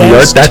evergreen in the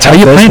yard, that's how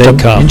you plant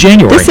them in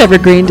January. This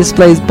evergreen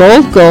displays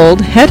bold gold,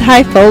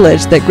 head-high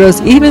foliage that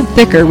grows even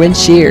thicker when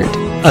sheared.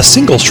 A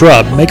single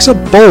shrub makes a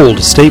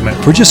bold statement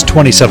for just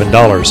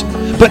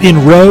 $27, but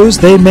in rows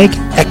they make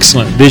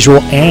excellent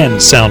visual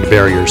and sound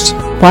barriers.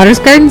 Waters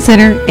Garden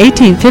Center,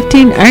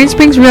 1815 Iron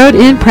Springs Road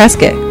in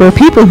Prescott, where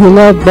people who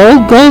love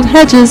bold gold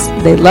hedges,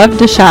 they love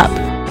to shop.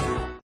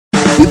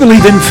 We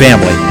believe in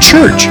family,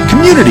 church,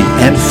 community,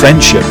 and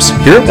friendships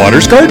here at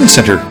Waters Garden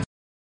Center.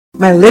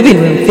 My living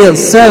room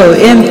feels so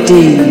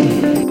empty.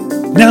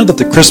 Now that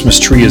the Christmas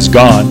tree is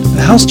gone,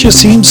 the house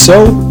just seems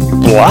so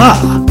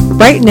blah.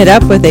 Brighten it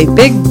up with a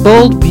big,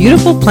 bold,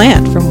 beautiful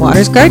plant from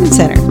Waters Garden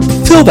Center.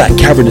 Fill that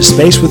cavernous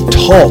space with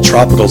tall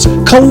tropicals,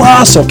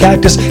 colossal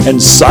cactus,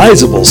 and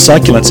sizable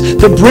succulents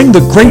that bring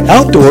the great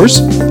outdoors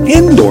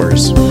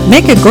indoors.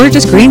 Make a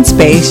gorgeous green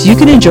space you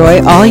can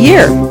enjoy all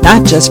year,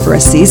 not just for a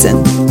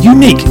season.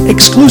 Unique,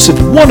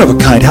 exclusive,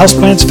 one-of-a-kind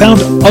houseplants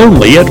found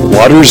only at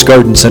Waters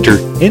Garden Center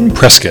in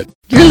Prescott.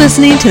 You're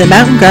listening to The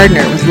Mountain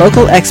Gardener with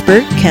local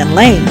expert Ken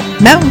Lane.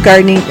 Mountain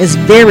gardening is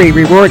very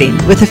rewarding,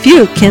 with a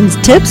few Ken's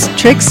tips,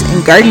 tricks,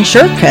 and garden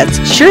shortcuts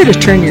sure to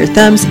turn your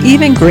thumbs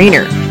even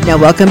greener. Now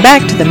welcome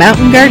back to The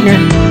Mountain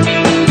Gardener.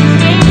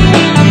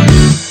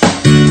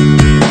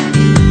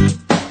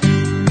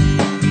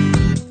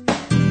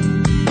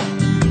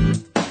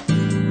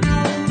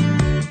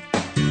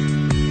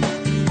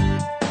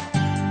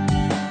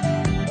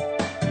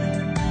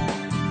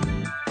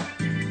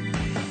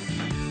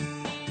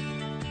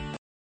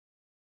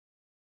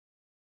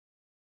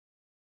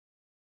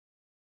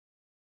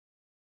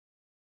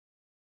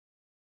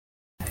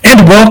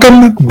 And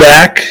welcome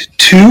back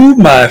to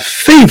my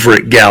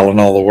favorite gal in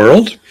all the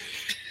world,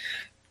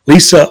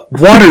 Lisa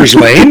Waters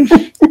Lane.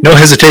 No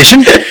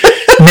hesitation.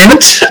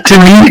 Meant to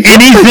mean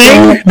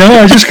anything. No,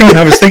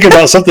 I was thinking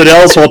about something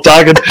else while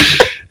talking.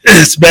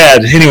 It's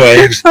bad.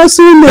 Anyway, that's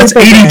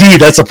ADD.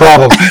 That's a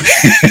problem.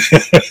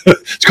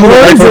 It's called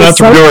a rifle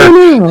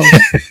entrepreneur.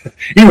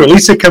 Anyway,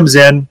 Lisa comes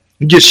in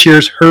and just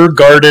shares her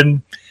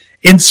garden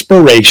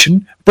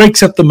inspiration,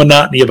 breaks up the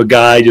monotony of a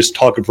guy just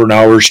talking for an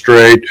hour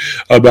straight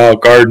about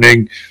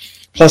gardening.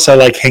 Plus, I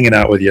like hanging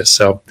out with you.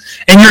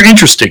 And you're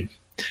interesting.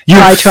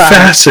 You're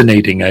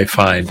fascinating, I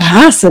find.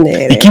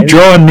 Fascinating. You keep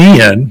drawing me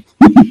in.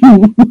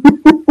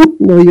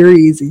 No, you're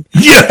easy.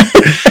 Yeah.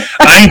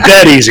 I ain't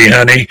that easy,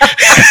 honey.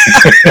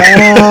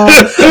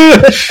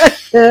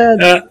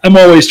 I'm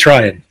always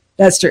trying.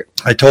 That's true.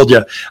 I told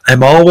you,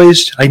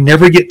 I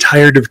never get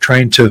tired of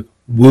trying to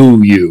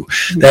woo you.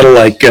 That'll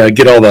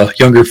get all the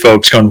younger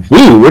folks going,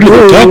 woo, what are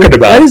they talking about?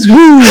 That is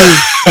woo.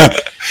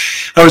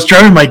 I was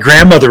driving my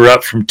grandmother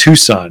up from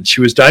Tucson. She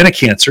was dying of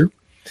cancer.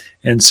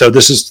 And so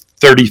this is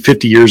 30,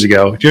 50 years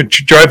ago.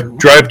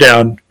 Drive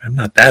down. I'm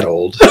not that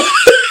old.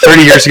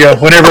 30 years ago,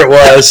 whenever it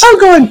was. I'm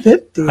going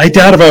 50. I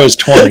doubt if I was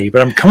 20,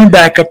 but I'm coming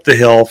back up the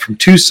hill from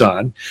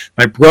Tucson.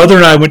 My brother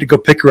and I went to go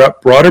pick her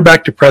up, brought her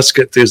back to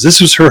Prescott because this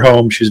was her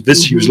home. She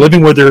was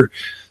living with her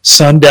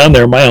son down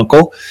there, my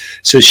uncle.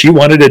 So she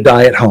wanted to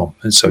die at home.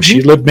 And so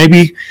she lived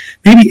maybe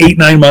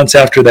 8-9 months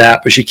after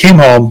that, but she came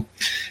home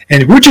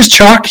and we're just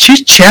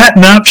she's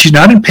chatting up. She's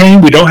not in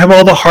pain. We don't have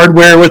all the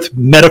hardware with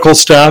medical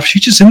stuff.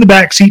 She's just in the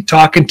back seat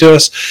talking to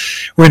us.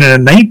 We're in a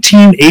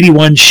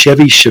 1981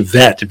 Chevy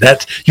Chevette.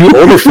 That you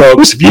older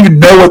folks, if you even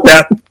know what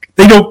that,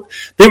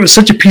 they were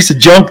such a piece of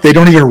junk. They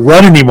don't even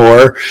run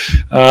anymore.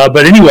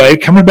 But anyway,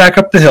 coming back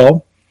up the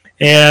hill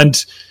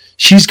and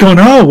she's going,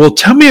 oh, well,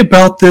 tell me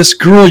about this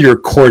girl you're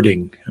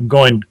courting. I'm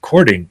going,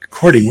 courting?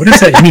 What is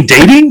that? You mean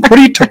dating? What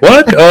are you,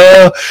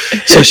 what?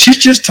 So she's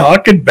just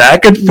talking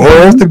back and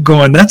forth and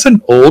going, that's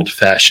an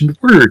old-fashioned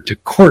word, to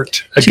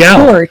court a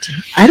gal. Court.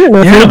 I don't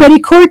know if anybody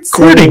courts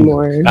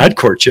anymore. I'd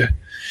court you.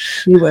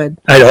 You would.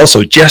 I'd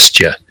also jest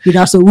you. You'd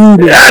also woo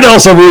me. I'd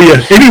also woo you.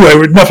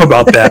 Anyway, enough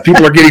about that.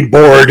 People are getting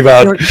bored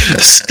about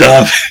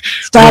stuff.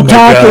 Stop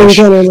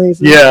talking,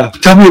 Lisa. Yeah.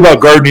 Tell me about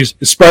gardening.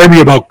 Inspire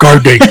me about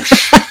gardening.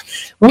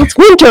 Well, it's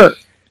winter.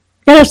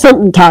 Gotta have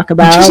something to talk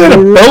about. Just had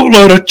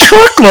a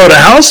truckload of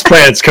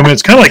houseplants coming.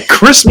 It's kind of like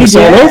Christmas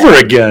all over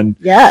again.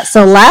 Yeah.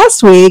 So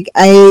last week,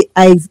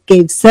 I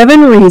gave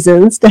 7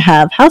 reasons to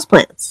have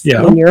houseplants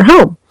in your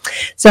home.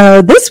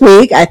 So this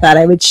week, I thought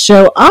I would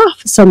show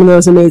off some of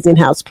those amazing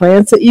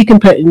houseplants that you can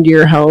put into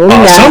your home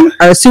that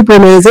are super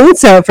amazing.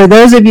 So for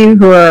those of you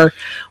who are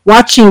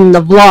watching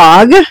the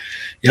vlog,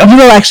 you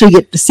will actually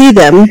get to see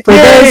them. For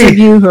those of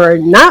you who are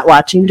not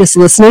watching, just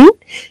listening,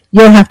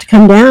 you'll have to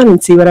come down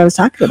and see what I was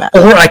talking about.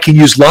 Or I can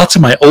use lots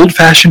of my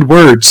old-fashioned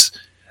words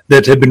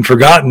that have been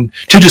forgotten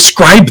to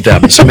describe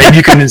them. So maybe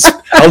you can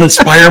I'll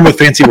inspire them with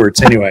fancy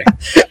words anyway.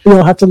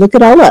 We'll have to look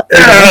it all up.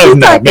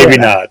 No, maybe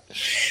not.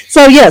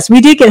 So yes,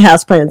 we did get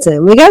houseplants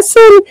in. We get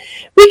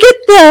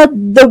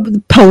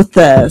the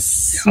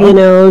pothos,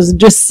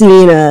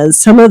 dracaenas,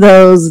 some of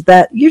those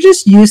that you're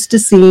just used to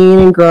seeing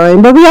and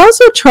growing. But we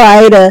also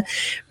try to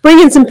bring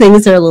in some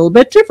things that are a little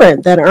bit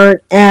different, that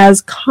aren't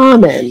as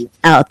common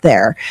out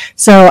there.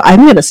 So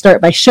I'm going to start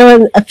by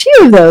showing a few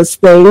of those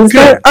things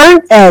that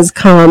aren't as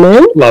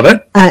common. Love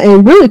it.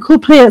 And really cool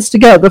plants to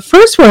go. The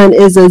first one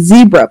is a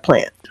zebra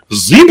plant.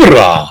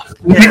 Zebra.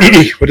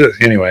 Yeah.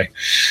 Anyway,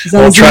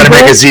 I'll try to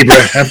make a zebra.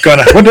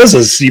 What does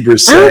a zebra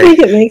say? I don't think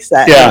it makes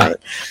that. Yeah. Right.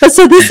 But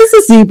so this is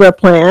a zebra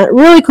plant,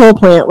 really cool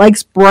plant,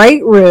 likes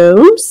bright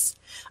rooms,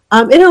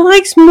 and it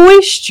likes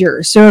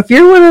moisture. So if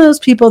you're one of those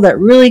people that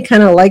really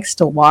kind of likes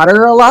to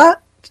water a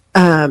lot,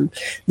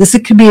 this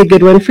could be a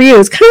good one for you.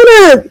 It's kind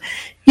of,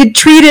 you'd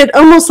treat it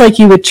almost like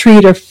you would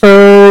treat a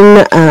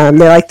fern.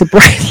 They like the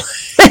bright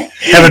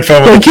Having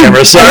fun with the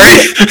camera, sorry.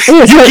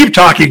 You keep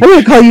talking. I'm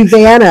going to call you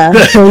Vanna.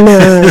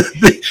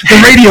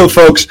 The radio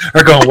folks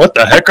are going, what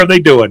the heck are they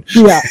doing?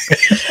 Yeah.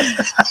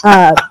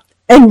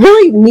 And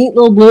really neat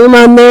little bloom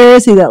on there.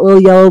 See that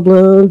little yellow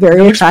bloom?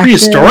 Very attractive.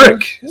 It's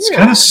prehistoric. It's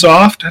kind of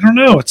soft. I don't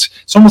know.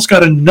 It's almost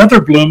got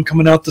another bloom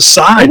coming out the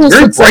side. Almost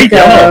very bright like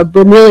yellow. A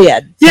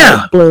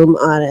bromeliad bloom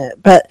on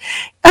it. But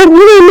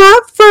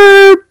not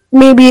for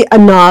maybe a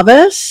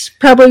novice.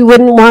 Probably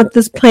wouldn't want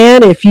this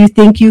plant if you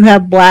think you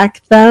have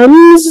black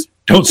thumbs.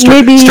 Don't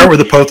start with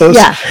the pothos.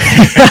 Yeah.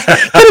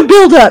 Kind of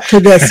build up to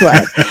this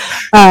one.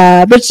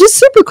 But it's just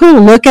super cool to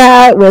look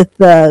at with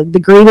the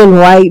green and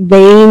white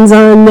veins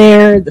on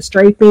there, the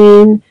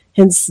striping,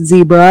 hence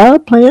zebra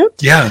plant.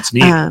 Yeah, it's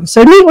neat.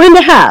 So neat one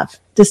to have.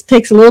 Just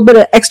takes a little bit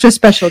of extra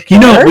special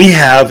care. We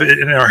have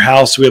in our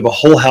house, we have a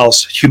whole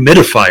house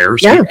humidifier.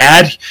 So we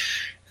add.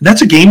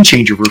 That's a game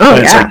changer for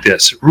plants like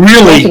this.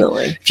 Really,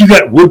 definitely. If you've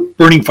got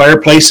wood-burning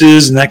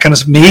fireplaces and that kind of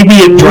stuff, maybe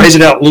it dries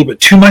it out a little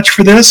bit too much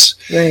for this.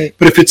 Right.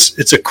 But if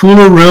it's a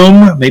cooler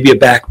room, maybe a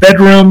back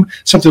bedroom,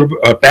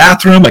 a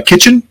bathroom, a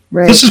kitchen,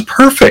 this is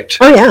perfect.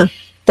 Oh, yeah,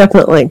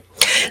 definitely.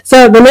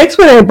 So the next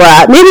one I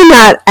brought, maybe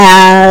not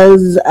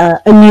as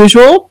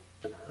unusual,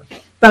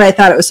 but I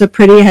thought it was so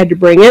pretty I had to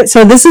bring it.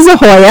 So this is a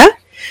Hoya.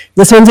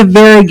 This one's a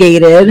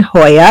variegated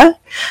Hoya.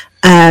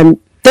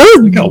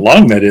 Look how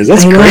long that is.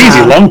 That's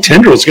crazy. Long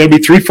tendrils. It's got to be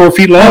 3-4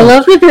 feet long. I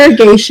love the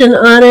variegation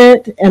on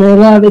it, and I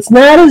love it's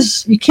not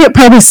as, you can't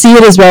probably see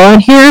it as well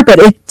on here, but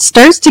it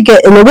starts to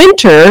get, in the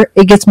winter,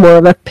 it gets more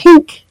of a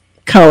pink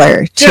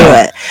color to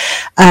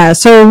it.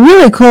 So a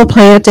really cool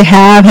plant to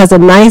have. Has a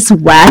nice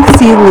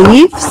waxy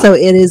leaf, so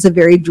it is a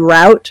very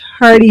drought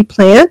hardy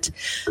plant.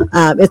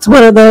 It's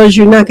one of those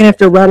you're not going to have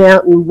to run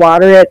out and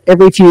water it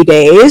every few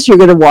days. You're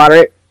going to water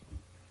it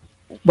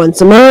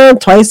once a month,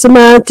 twice a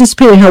month, just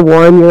depending how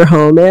warm your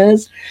home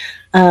is.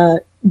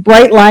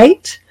 Bright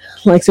light,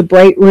 likes a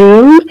bright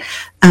room,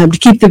 to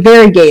keep the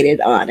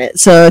variegated on it.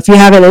 So if you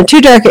have it in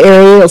too dark an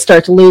area, it'll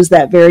start to lose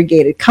that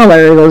variegated color.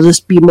 It'll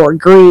just be more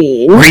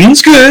green.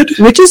 Green's good.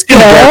 Which is good,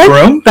 in a dark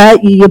room.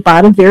 But you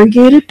bought a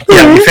variegated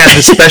plant. Yeah, we found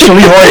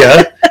especially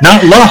Hoya,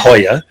 not La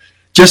Jolla,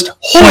 just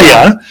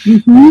Hoya.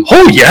 Mm-hmm.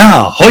 Oh,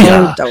 yeah,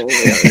 Hoya.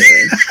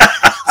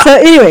 So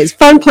anyways,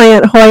 fun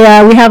plant,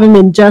 Hoya. We have them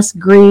in just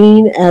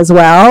green as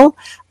well.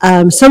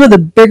 Some of the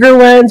bigger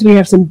ones, we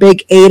have some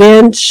big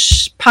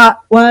 8-inch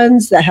pot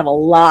ones that have a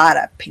lot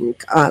of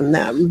pink on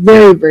them.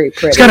 Very, very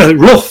pretty. It's got a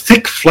real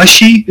thick,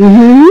 fleshy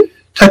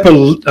type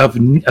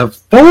of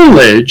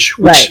foliage,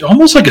 which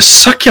almost like a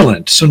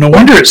succulent. So no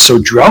wonder it's so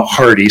drought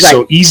hardy,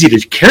 so easy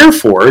to care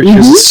for,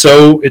 because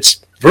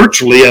it's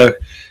virtually a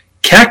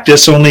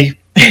cactus, only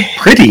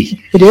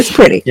pretty. It is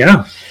pretty.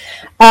 Yeah.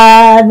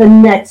 The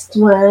next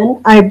one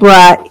I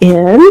brought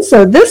in,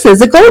 so this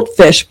is a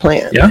goldfish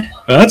plant. Yeah,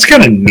 that's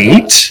kind of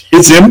neat.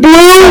 It's in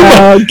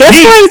bloom.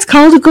 Guess why it's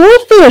called a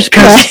goldfish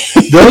plant?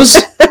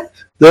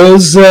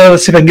 Those,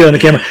 let's see if I can get on the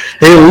camera.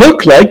 They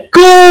look like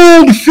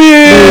goldfish.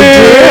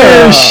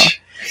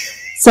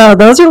 So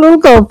those are little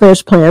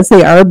goldfish plants.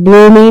 They are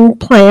blooming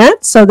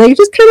plants. So they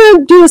just kind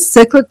of do a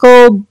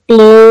cyclical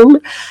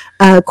bloom.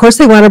 Of course,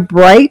 they want a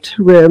bright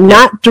room,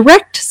 not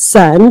direct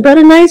sun, but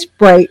a nice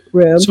bright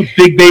room. So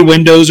big bay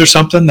windows or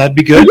something, that'd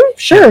be good.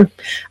 Sure.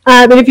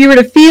 But if you were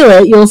to feel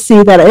it, you'll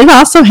see that it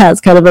also has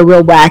kind of a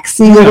real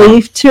waxy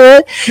leaf to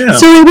it. Yeah.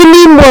 So it would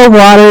need more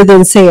water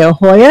than, say, a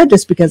Hoya,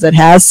 just because it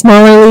has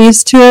smaller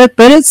leaves to it.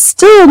 But it's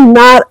still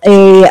not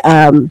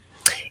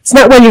it's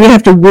not one you're going to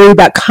have to worry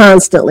about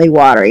constantly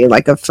watering,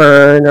 like a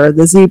fern or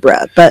the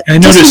zebra. But I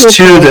noticed,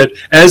 too, that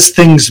as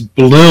things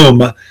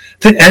bloom,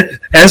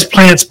 as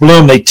plants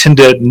bloom, they tend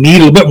to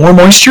need a little bit more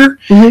moisture.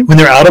 When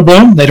they're out of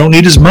bloom, they don't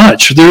need as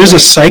much. There is a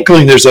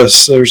cycling. There's a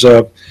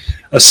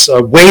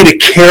way to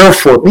care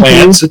for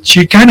plants that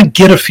you kind of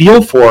get a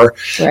feel for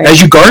as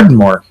you garden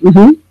more.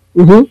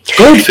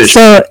 Goldfish.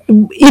 So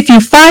if you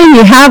find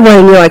you have one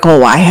and you're like,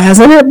 why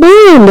hasn't it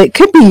bloomed? It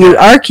could be you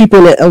are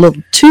keeping it a little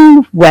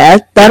too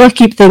wet. That'll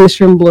keep things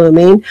from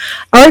blooming.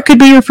 Or it could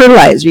be your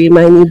fertilizer. You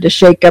might need to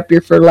shake up your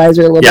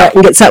fertilizer a little bit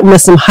and get something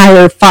with some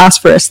higher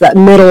phosphorus, that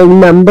middle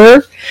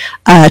number,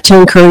 to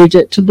encourage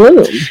it to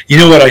bloom. You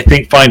know what I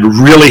find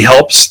really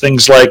helps?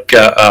 Things like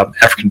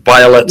African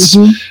violets,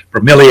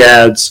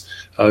 bromeliads,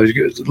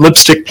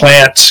 lipstick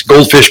plants,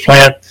 goldfish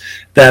plant,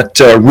 that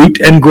root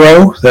and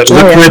grow, that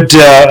liquid.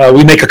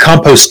 We make a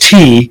compost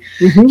tea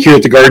here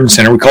at the garden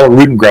center. We call it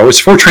root and grow. It's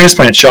for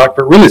transplant shock,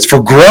 but really it's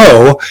for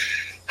grow.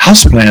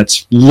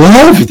 Houseplants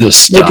love this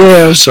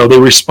stuff, so they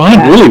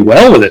respond really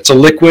well with it. It's a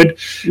liquid,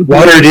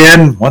 water it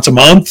in once a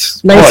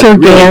month. Nice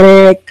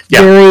organic,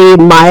 very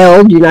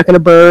mild. You're not going to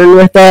burn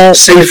with it.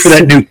 Safe for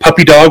that new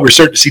puppy dog. We're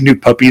starting to see new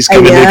puppies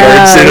come into the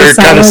garden center,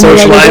 kind of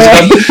socialize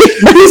them.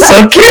 It's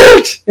so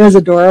cute. It was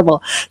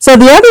adorable. So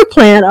the other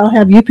plant, I'll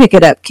have you pick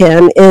it up,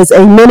 Ken, is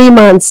a mini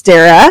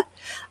monstera.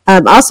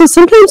 Also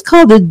sometimes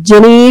called the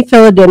Jenny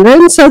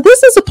philodendron. So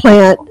this is a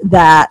plant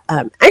that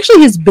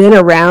actually has been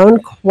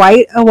around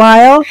quite a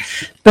while,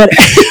 but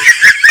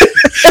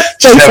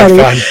just having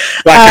fun.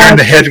 Whack in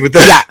the head with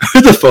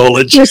the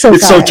foliage. It's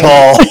so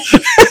tall.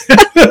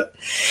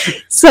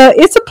 So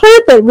it's a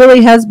plant that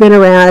really has been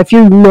around, if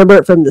you remember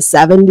it from the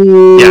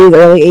 70s,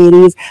 early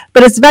 80s,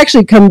 but it's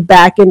actually come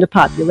back into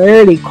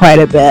popularity quite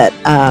a bit.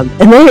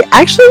 And they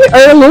actually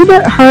are a little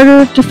bit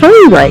harder to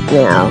find right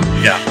now.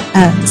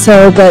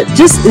 But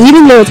just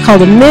even though it's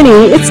called a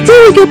mini, it's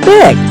still a good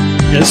big.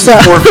 It's 4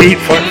 feet.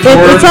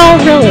 It's all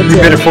relative.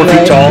 We've been 4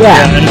 feet tall,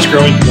 and it's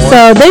growing more.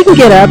 So they can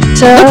get up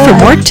to. Look for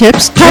more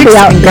tips, tricks,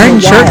 and garden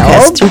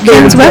shortcuts through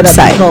Ken's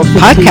website.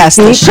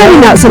 Podcast the show,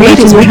 out some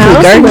Read's Weekly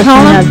Garden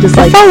Column,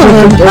 or follow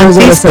him on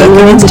Facebook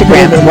and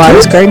Instagram at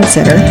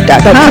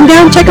WatersGardenCenter.com. Come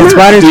down, check them out.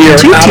 Waters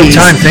with 2 T's,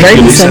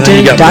 GardenCenter.com.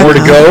 You got more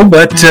to go,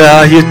 but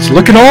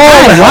look at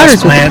all the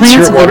Waters with the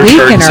plants of the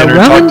week and our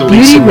Roman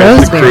Beauty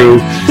Rosemary.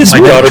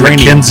 My daughter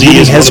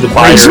Mackenzie is one of the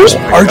buyers.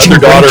 Arching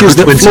branches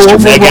that flow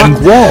over rock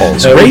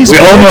walls. We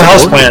all know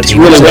houseplants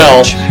really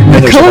well.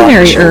 The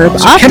culinary herb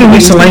Ken and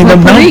Lisa Lane, the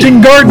Mountain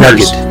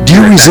Gardeners.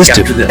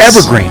 Deer-resistant,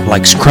 evergreen,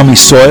 likes crummy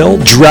soil,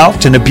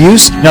 drought, and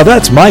abuse. Now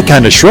that's my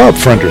kind of shrub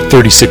for under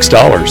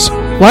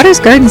 $36. Waters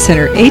Garden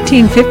Center,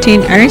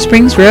 1815 Iron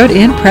Springs Road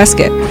in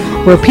Prescott,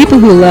 where people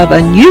who love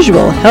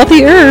unusual,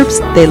 healthy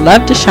herbs, they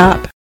love to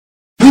shop.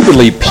 We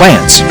believe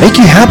plants make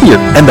you happier,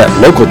 and that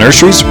local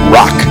nurseries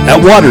rock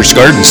at Waters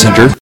Garden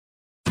Center.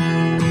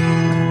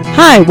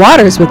 Hi,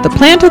 Waters with the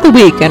plant of the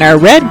week and our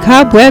red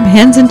cobweb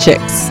hens and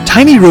chicks.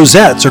 Tiny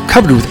rosettes are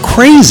covered with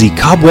crazy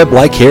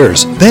cobweb-like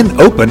hairs, then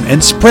open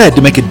and spread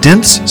to make a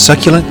dense,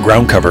 succulent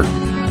ground cover.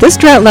 This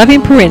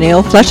drought-loving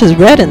perennial flushes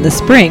red in the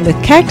spring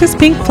with cactus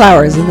pink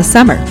flowers in the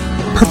summer.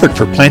 Perfect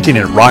for planting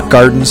in rock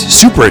gardens,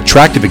 super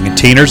attractive in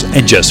containers,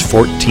 and just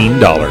 $14.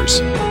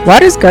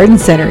 Waters Garden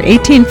Center,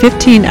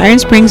 1815 Iron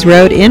Springs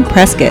Road in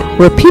Prescott,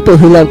 where people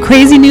who love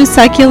crazy new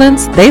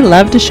succulents, they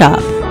love to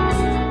shop.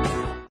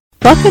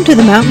 Welcome to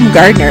the Mountain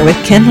Gardener with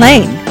Ken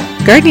Lane.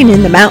 Gardening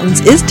in the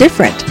mountains is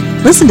different.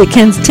 Listen to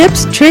Ken's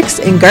tips, tricks,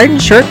 and garden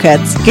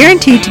shortcuts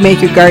guaranteed to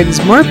make your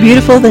gardens more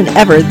beautiful than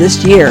ever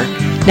this year.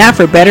 Now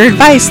for better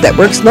advice that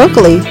works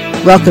locally,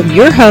 welcome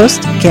your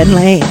host, Ken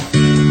Lane.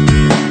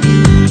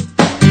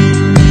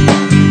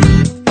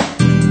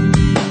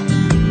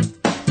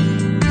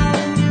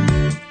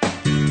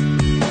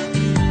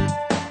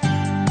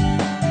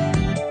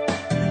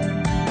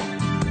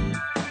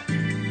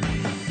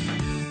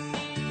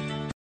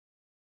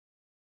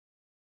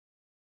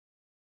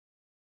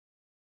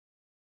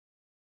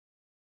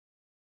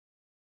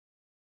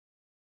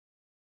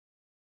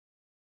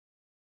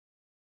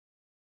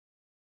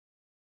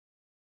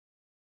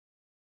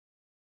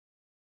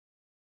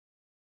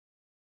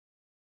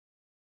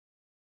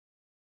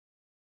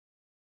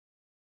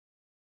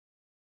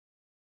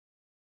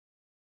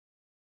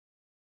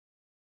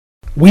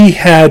 We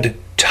had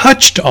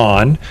touched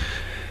on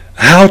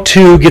how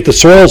to get the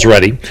soils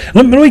ready.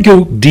 Let me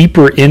go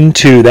deeper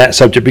into that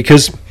subject,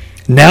 because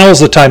now is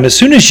the time. As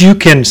soon as you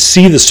can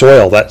see the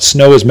soil, that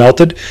snow is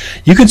melted,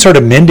 you can start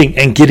amending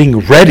and getting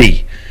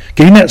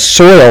that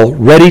soil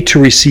ready to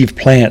receive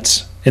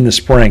plants in the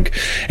spring.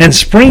 And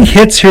spring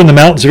hits here in the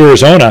mountains of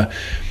Arizona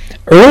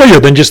earlier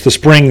than just the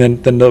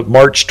spring, than the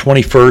March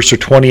 21st or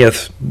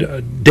 20th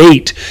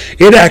date.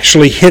 It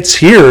actually hits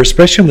here,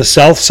 especially on the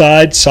south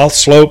side, south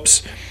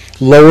slopes,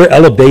 lower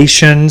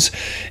elevations.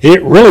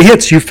 It really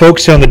hits you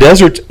folks down the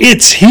deserts.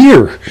 It's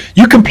here.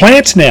 You can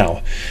plant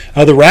now.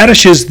 The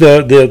radishes,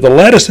 the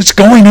lettuce, it's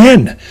going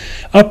in.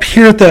 Up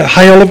here at the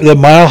the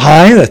mile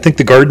high, I think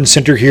the garden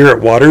center here at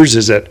Waters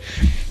is at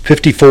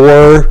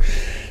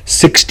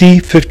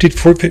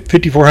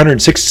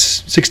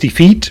 5,460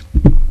 feet,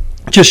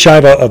 just shy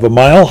of a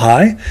mile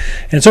high.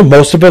 And so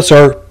most of us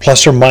are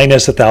plus or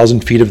minus 1,000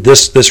 feet of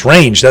this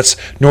range. That's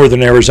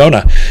northern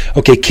Arizona.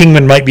 Okay,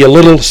 Kingman might be a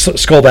little,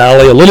 Skull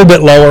Valley a little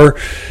bit lower.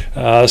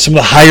 Some of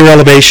the higher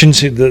elevations,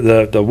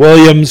 the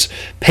Williams,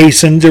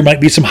 Payson, there might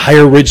be some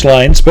higher ridge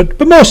lines, but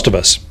most of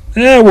us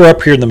We're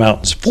up here in the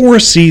mountains,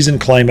 4-season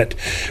climate.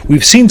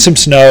 We've seen some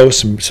snow,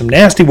 some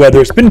nasty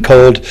weather. It's been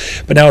cold,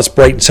 but now it's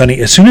bright and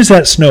sunny. As soon as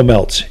that snow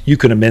melts, you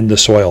can amend the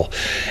soil.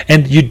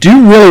 And you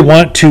do really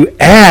want to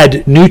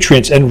add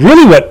nutrients, and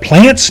really what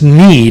plants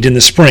need in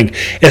the spring,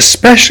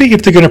 especially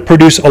if they're going to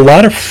produce a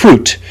lot of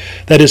fruit,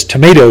 that is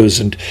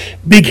tomatoes and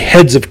big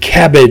heads of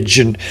cabbage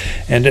and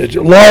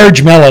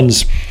large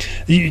melons.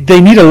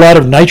 They need a lot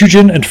of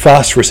nitrogen and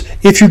phosphorus.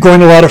 If you're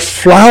growing a lot of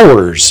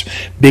flowers,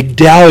 big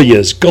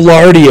dahlias,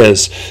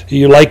 gaillardias,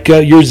 you like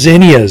your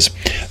zinnias,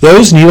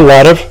 those need a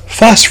lot of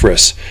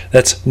phosphorus.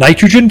 That's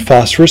nitrogen,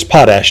 phosphorus,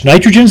 potash.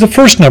 Nitrogen is the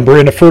first number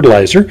in a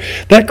fertilizer.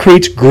 That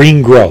creates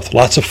green growth,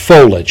 lots of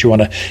foliage. You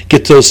want to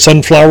get those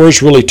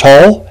sunflowers really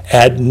tall,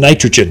 add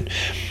nitrogen.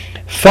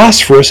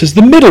 Phosphorus is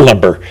the middle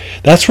number.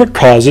 That's what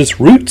causes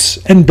roots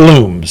and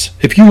blooms.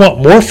 If you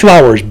want more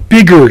flowers,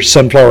 bigger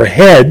sunflower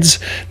heads,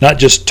 not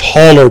just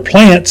taller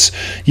plants,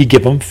 you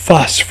give them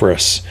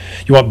phosphorus.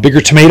 You want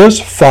bigger tomatoes?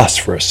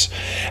 Phosphorus.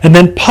 And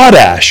then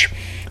potash.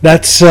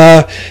 That's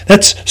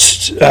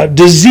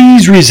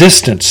disease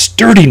resistance,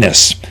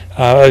 sturdiness.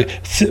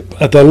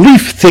 The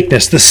leaf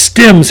thickness, the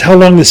stems, how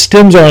long the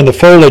stems are in the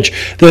foliage,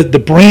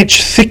 the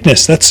branch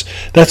thickness,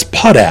 that's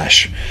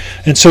potash.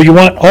 And so you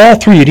want all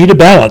three. You need a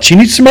balance. You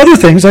need some other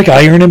things like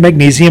iron and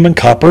magnesium and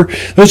copper.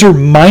 Those are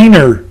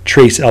minor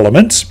trace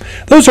elements.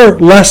 Those are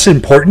less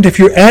important. If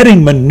you're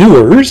adding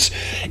manures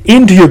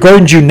into your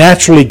gardens, you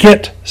naturally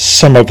get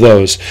some of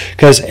those,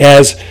 because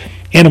as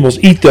animals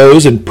eat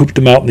those and poop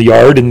them out in the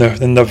yard, in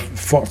the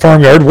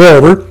farmyard,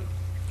 wherever,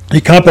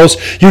 you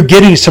compost, you're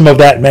getting some of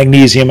that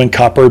magnesium and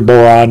copper,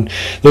 boron,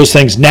 those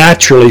things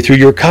naturally through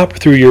your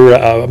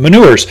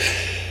manures.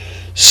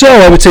 So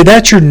I would say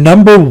that's your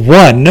number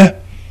one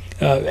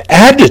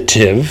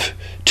additive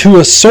to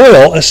a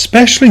soil,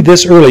 especially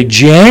this early,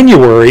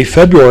 January,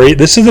 February.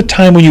 This is the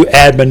time when you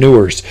add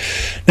manures.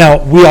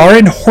 Now, we are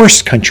in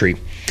horse country,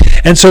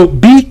 and so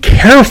be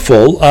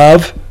careful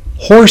of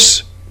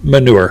horse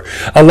manure.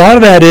 A lot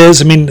of that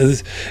is,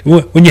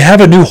 when you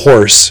have a new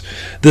horse,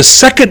 the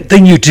second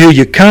thing you do,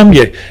 you come,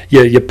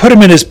 you put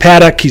him in his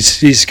paddock,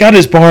 he's got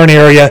his barn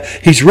area,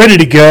 he's ready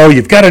to go,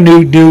 you've got a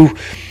new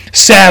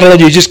saddle,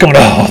 and you're just going,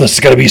 oh, this is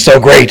going to be so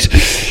great.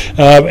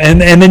 And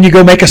then you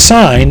go make a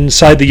sign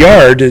inside the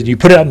yard, and you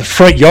put it out in the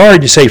front yard,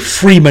 and you say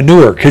free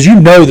manure, because you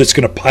know that's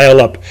going to pile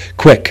up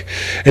quick.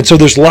 And so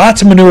there's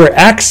lots of manure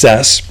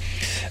access.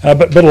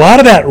 But a lot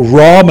of that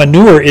raw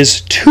manure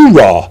is too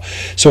raw.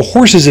 So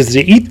horses, as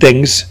they eat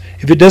things,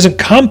 if it doesn't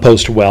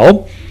compost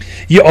well,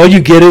 all you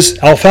get is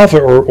alfalfa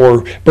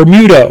or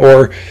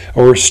Bermuda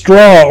or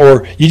straw,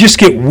 or you just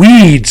get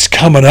weeds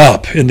coming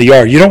up in the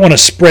yard. You don't want to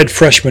spread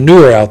fresh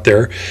manure out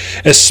there,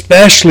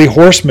 especially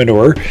horse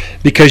manure,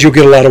 because you'll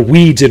get a lot of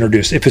weeds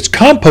introduced. If it's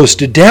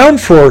composted down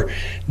for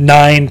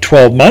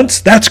 9-12 months,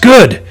 that's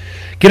good.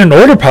 Get an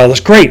order pile, that's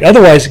great.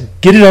 Otherwise,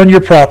 get it on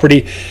your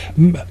property,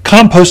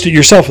 compost it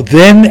yourself,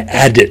 then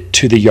add it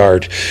to the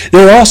yard.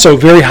 They're also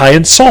very high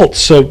in salt,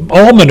 so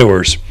all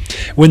manures,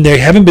 when they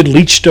haven't been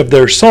leached of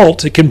their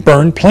salt, it can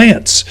burn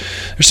plants.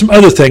 There's some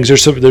other things.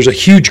 There's a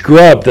huge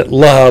grub that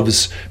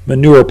loves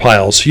manure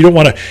piles. You don't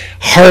want to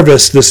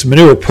harvest this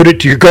manure, put it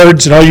to your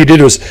gardens, and all you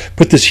did was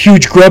put this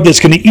huge grub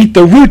that's going to eat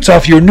the roots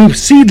off your new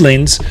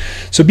seedlings.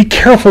 So be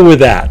careful with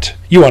that.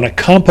 You want to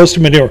compost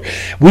manure.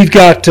 We've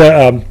got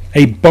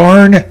a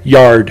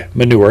barnyard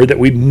manure that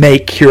we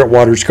make here at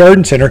Waters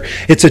Garden Center.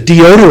 It's a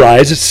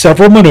deodorized. It's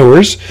several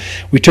manures.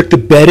 We took the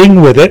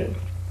bedding with it,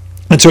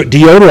 and so it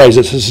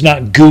deodorizes. So it's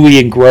not gooey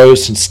and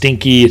gross and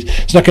stinky.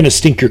 It's not going to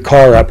stink your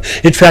car up.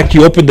 In fact,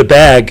 you open the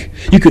bag,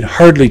 you can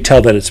hardly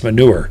tell that it's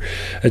manure.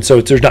 And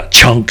so there's not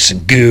chunks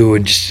and goo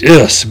and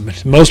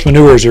just, most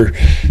manures are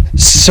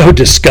so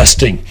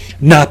disgusting.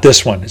 Not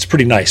this one. It's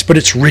pretty nice, but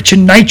it's rich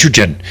in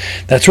nitrogen.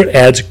 That's what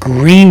adds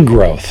green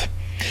growth.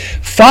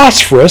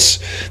 Phosphorus,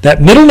 that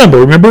middle number,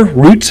 remember,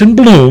 roots and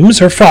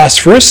blooms are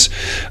phosphorus.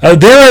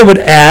 There I would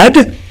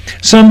add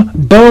some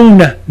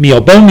bone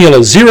meal. Bone meal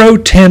is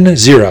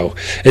 0-10-0.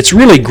 It's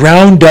really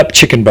ground up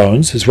chicken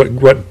bones is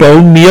what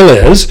bone meal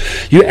is.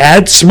 You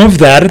add some of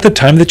that at the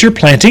time that you're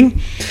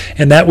planting,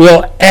 and that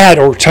will add,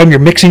 or time you're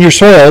mixing your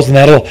soils, and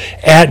that'll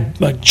add,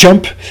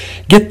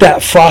 get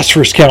that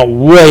phosphorus count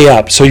way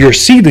up. So your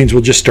seedlings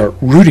will just start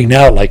rooting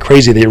out like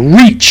crazy. They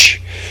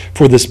reach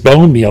for this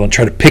bone meal and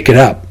try to pick it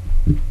up.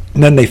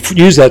 And then they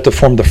use that to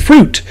form the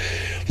fruit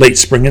late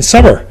spring and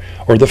summer,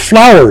 or the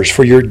flowers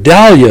for your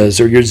dahlias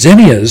or your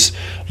zinnias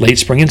late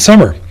spring and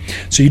summer.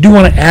 So you do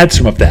want to add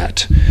some of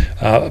that.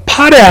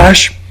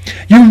 Potash,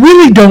 you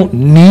really don't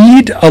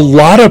need a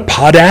lot of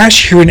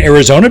potash here in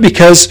Arizona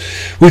because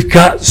we've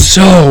got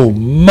so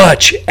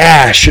much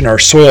ash in our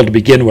soil to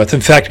begin with.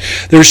 In fact,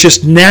 there's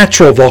just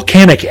natural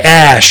volcanic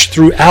ash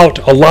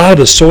throughout a lot of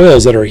the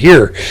soils that are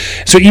here.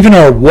 So even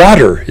our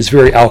water is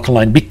very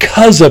alkaline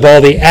because of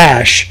all the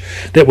ash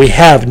that we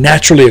have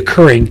naturally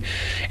occurring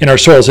in our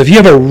soils. If you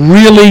have a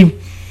really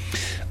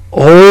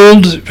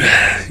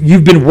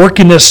you've been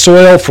working this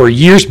soil for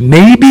years,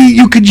 maybe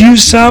you could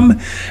use some.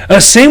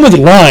 Same with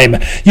lime.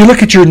 You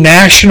look at your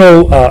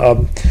national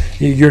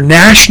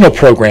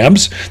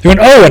programs, they're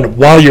going, and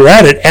while you're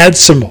at it, add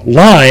some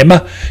lime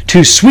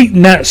to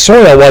sweeten that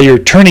soil while you're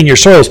turning your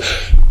soils.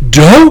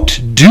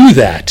 Don't do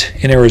that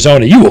in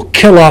Arizona. You will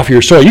kill off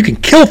your soil. You can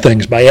kill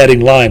things by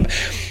adding lime.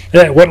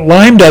 What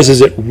lime does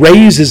is it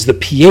raises the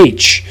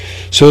pH.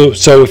 So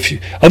if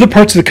other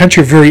parts of the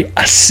country have very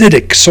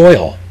acidic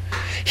soil,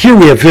 here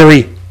we have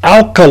very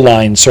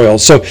alkaline soil.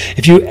 So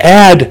if you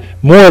add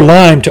more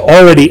lime to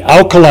already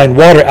alkaline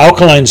water,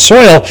 alkaline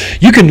soil,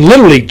 you can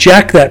literally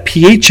jack that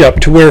pH up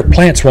to where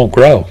plants won't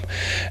grow.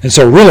 And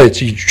so really,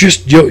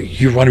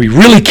 you want to be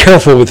really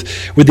careful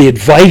with the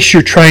advice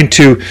you're trying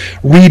to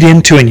read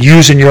into and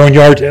use in your own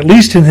yard, at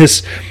least in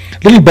this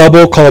little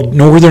bubble called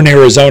Northern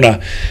Arizona,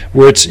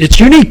 where it's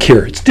unique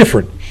here. It's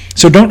different.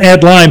 So don't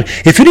add lime.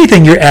 If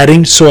anything, you're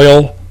adding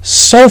soil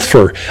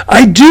sulfur.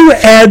 I do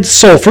add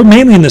sulfur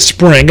mainly in the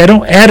spring. I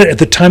don't add it at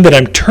the time that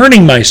I'm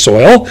turning my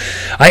soil.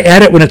 I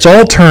add it when it's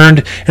all turned,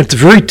 and at the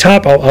very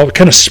top I'll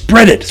kind of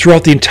spread it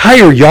throughout the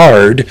entire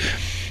yard.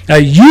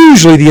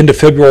 Usually the end of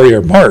February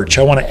or March,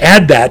 I want to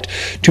add that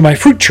to my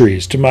fruit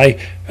trees, to my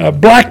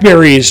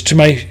blackberries, to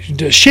my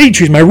shade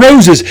trees, my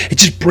roses. It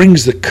just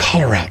brings the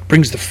color out,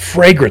 brings the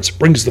fragrance,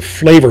 brings the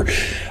flavor.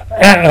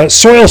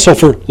 Soil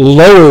sulfur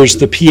lowers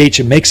the pH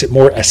and makes it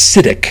more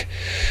acidic.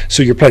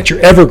 So your plants, your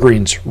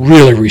evergreens,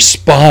 really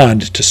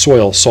respond to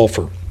soil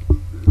sulfur.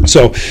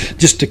 So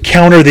just to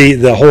counter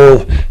the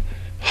whole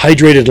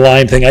hydrated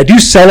lime thing, I do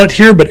sell it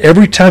here, but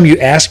every time you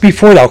ask me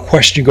for it, I'll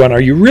question going,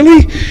 are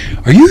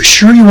you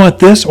sure you want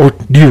this, or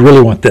do you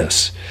really want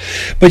this?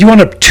 But you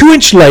want a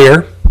 2-inch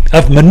layer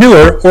of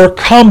manure or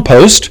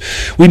compost.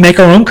 We make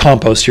our own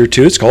compost here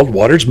too. It's called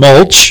Waters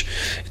Mulch.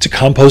 It's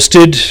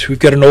we've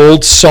got an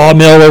old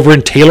sawmill over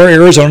in Taylor,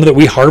 Arizona that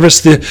we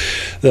harvest the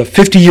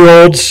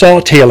 50-year-old saw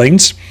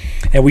tailings,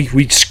 and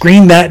we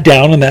screen that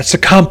down, and that's the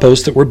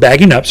compost that we're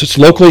bagging up. So it's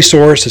locally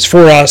sourced. It's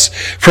for us,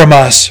 from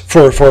us,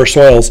 for our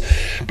soils.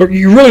 But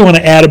you really want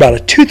to add about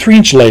a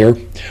 2-3-inch layer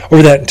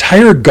over that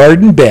entire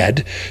garden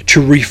bed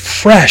to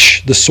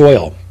refresh the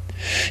soil.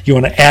 You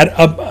want to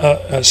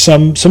add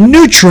some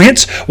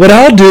nutrients. What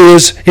I'll do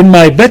is, in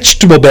my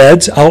vegetable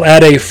beds, I'll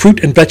add a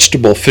fruit and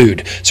vegetable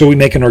food. So we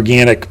make an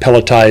organic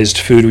pelletized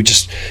food. You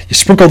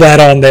sprinkle that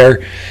on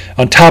there,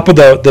 on top of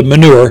the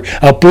manure.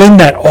 I'll blend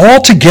that all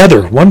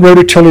together, 1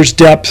 rototiller's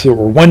depth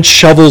or 1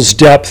 shovel's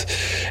depth,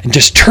 and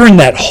just turn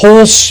that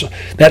whole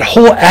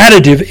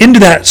additive into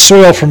that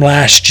soil from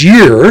last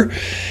year.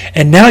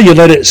 And now you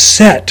let it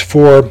set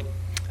for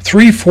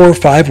 3, 4,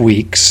 5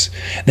 weeks.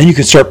 Then you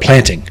can start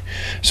planting.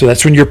 So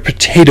that's when your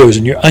potatoes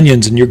and your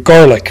onions and your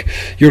garlic,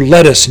 your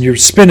lettuce and your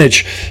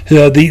spinach,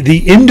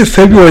 the end of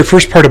February,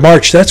 first part of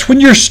March, that's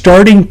when you're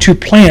starting to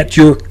plant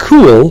your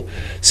cool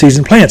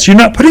season plants. You're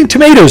not putting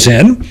tomatoes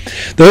in.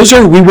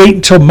 We wait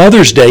until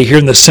Mother's Day here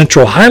in the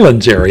Central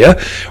Highlands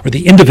area, or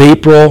the end of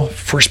April,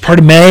 first part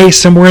of May,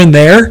 somewhere in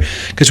there,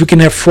 because we can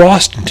have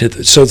frost.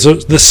 So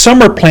the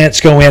summer plants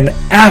go in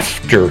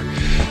after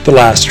the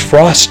last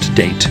frost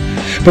date.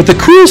 But the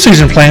cool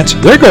season plants,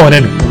 they're going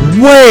in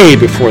way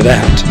before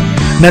that.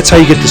 And that's how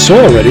you get the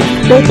soil ready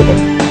for both of them.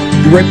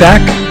 Be right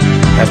back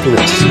after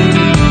this.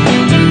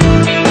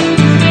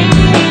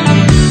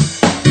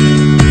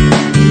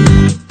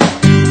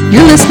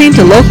 You're listening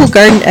to local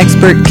garden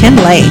expert Ken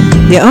Lane,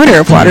 the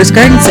owner of Waters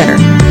Garden Center.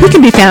 He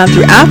can be found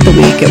throughout the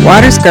week at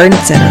Waters Garden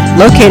Center,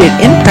 located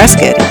in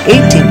Prescott at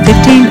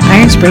 1815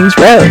 Iron Springs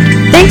Road.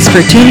 Thanks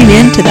for tuning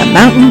in to The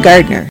Mountain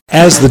Gardener.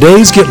 As the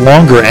days get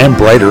longer and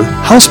brighter,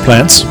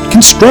 houseplants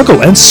can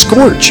struggle and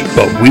scorch,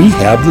 but we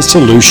have the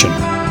solution.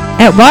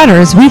 At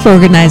Waters, we've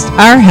organized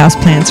our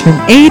houseplants from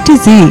A to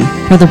Z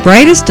for the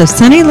brightest of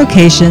sunny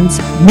locations,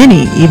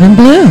 many even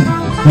bloom.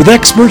 With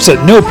experts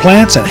that know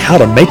plants and how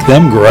to make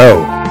them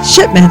grow.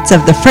 Shipments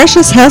of the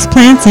freshest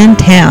houseplants in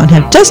town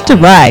have just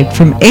arrived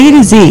from A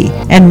to Z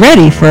and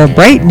ready for a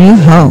bright new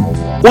home.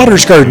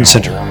 Waters Garden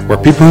Center, where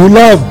people who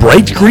love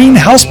bright green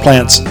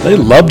houseplants, they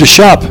love to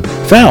shop.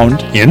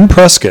 Found in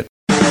Prescott.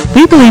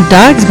 We believe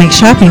dogs make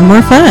shopping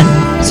more fun,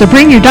 so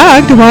bring your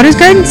dog to Waters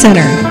Garden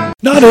Center.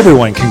 Not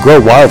everyone can grow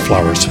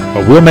wildflowers,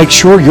 but we'll make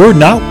sure you're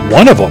not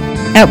one of them.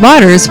 At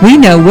Waters, we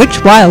know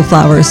which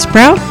wildflowers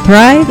sprout,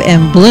 thrive,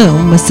 and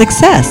bloom with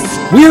success.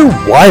 We're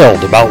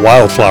wild about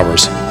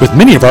wildflowers, with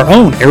many of our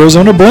own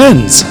Arizona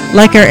blends.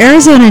 Like our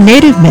Arizona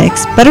Native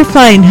Mix,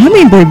 Butterfly and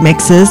Hummingbird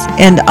mixes,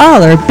 and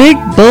all are big,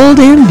 bold,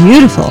 and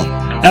beautiful.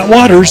 At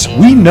Waters,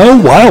 we know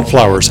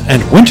wildflowers,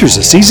 and winter's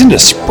a season to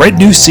spread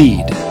new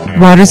seed.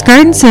 Waters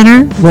Garden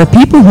Center, where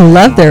people who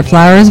love their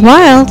flowers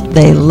wild,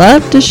 they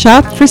love to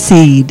shop for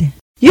seed.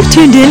 You've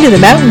tuned in to The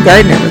Mountain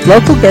Gardener with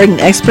local garden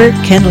expert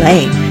Ken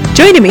Lane.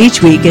 Join him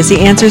each week as he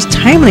answers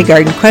timely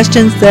garden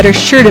questions that are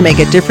sure to make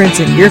a difference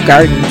in your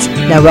gardens.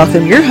 Now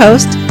welcome your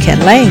host, Ken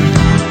Lane.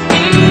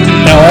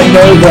 Now I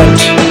know that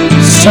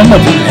some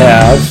of you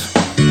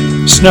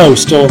have snow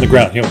still on the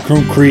ground.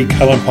 Croom Creek,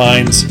 Highland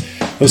Pines,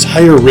 those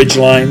higher ridge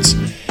lines.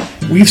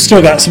 We've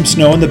still got some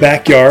snow in the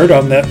backyard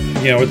on that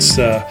it's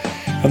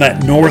on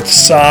that north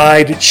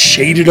side. It's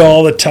shaded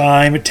all the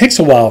time. It takes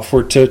a while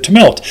for it to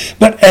melt.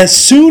 But as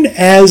soon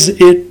as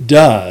it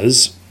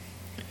does,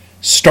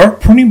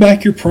 start pruning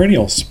back your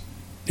perennials.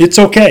 It's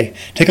okay.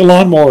 Take a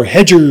lawnmower,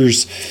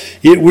 hedgers.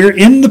 We're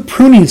in the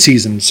pruning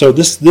season, so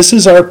this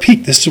is our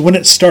peak. This is when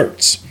it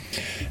starts.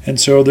 And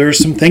so there's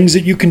some things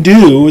that you can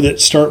do that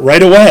start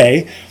right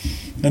away,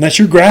 and that's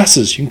your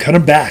grasses. You can cut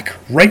them back,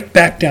 right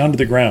back down to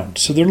the ground.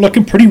 So they're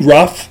looking pretty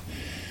rough.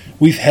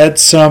 We've had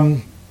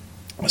some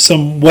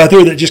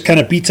weather that just kind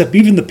of beats up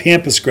even the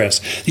pampas grass.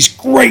 These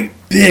great,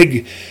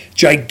 big,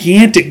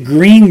 gigantic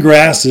green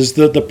grasses,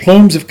 the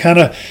plumes have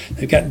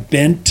they've gotten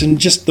bent, and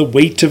just the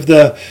weight of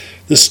the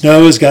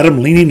snow has got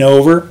them leaning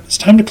over. It's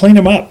time to clean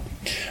them up.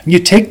 And you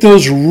take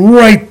those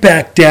right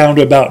back down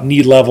to about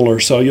knee level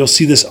or so. You'll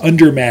see this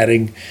under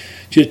matting.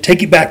 Just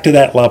take it back to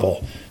that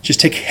level.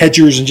 Just take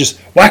hedgers and just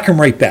whack them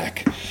right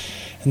back.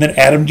 And then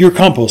add them to your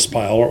compost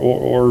pile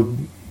or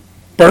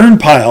burn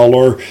pile,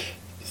 or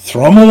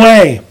throw them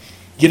away.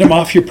 Get them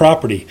off your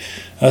property.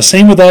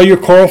 Same with all your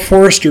coral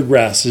forester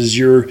grasses,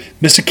 your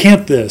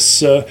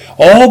miscanthus,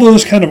 all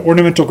those kind of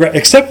ornamental grasses,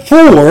 except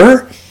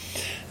for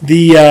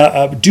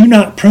the do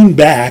not prune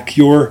back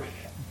your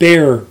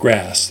bear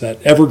grass,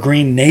 that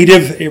evergreen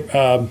native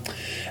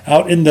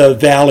out in the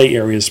valley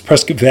areas,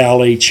 Prescott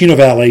Valley, Chino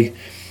Valley.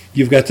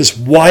 You've got this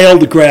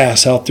wild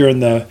grass out there in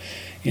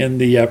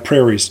the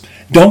prairies.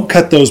 Don't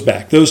cut those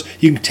back. Those,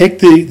 you can take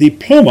the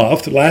plume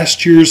off, the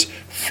last year's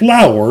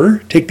flower,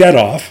 take that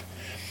off,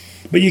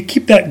 but you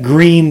keep that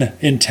green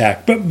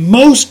intact. But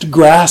most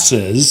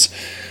grasses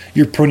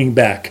you're pruning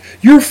back.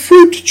 Your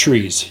fruit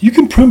trees, you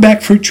can prune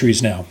back fruit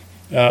trees now.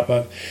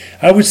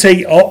 I would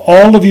say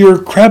all of your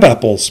crab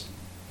apples,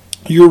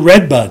 your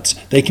red buds,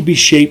 they can be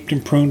shaped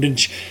and pruned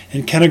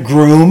and kind of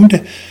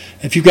groomed.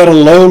 If you've got a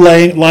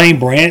low-lying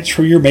branch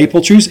from your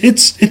maple trees,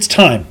 it's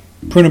time.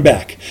 Prune them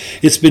back.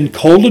 It's been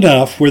cold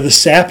enough where the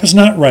sap is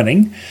not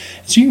running,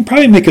 so you can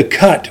probably make a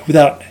cut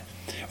without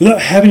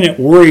having it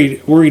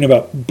worrying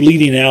about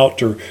bleeding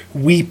out or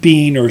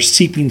weeping or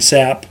seeping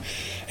sap.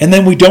 And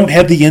then we don't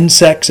have the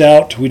insects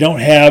out. We don't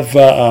have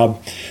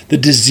the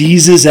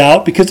diseases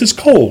out because it's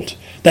cold.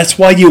 That's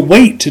why you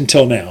wait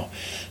until now.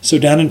 So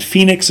down in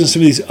Phoenix and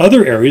some of these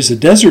other areas, the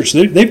deserts,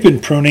 they've been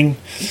pruning.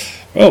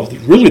 Oh,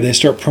 really, they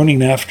start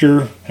pruning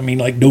after,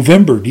 like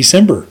November,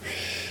 December.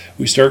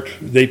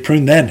 They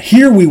prune then.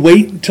 Here we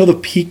wait until the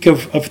peak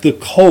of the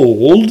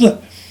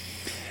cold,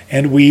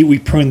 and we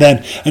prune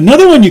then.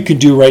 Another one you can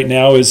do right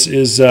now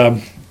is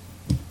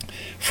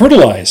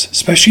fertilize,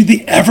 especially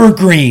the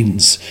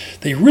evergreens.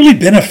 They really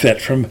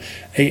benefit from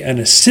an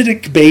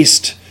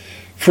acidic-based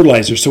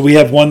fertilizer. So we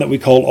have one that we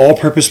call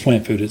all-purpose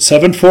plant food. It's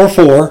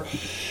 744,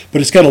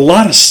 but it's got a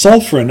lot of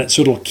sulfur in it,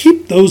 so it'll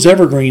keep those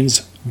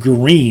evergreens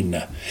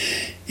green.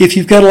 If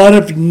you've got a lot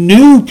of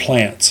new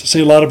plants,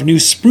 say a lot of new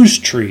spruce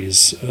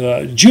trees,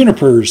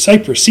 junipers,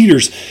 cypress,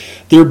 cedars,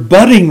 they're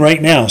budding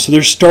right now. So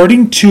they're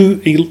starting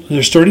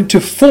to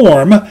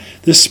form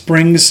this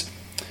spring's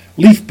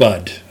leaf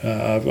bud,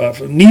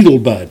 needle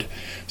bud.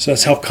 So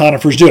that's how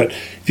conifers do it.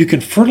 If you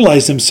can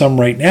fertilize them some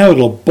right now,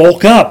 it'll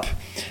bulk up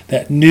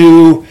that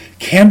new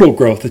candle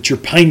growth that your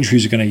pine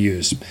trees are going to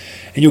use.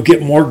 And you'll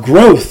get more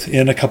growth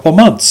in a couple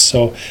months.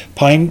 So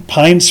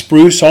pine,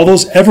 spruce, all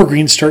those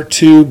evergreens start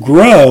to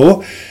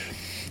grow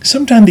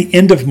sometime the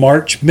end of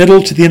March,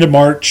 middle to the end of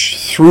March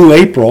through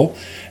April.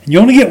 And you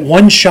only get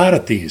one shot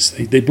at these.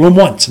 They bloom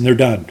once and they're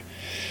done.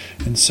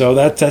 And so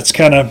that's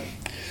kind of...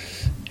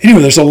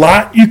 Anyway, there's a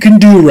lot you can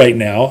do right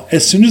now.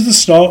 As soon as the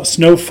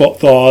snow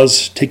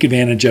thaws, take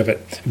advantage of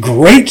it.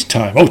 Great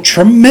time,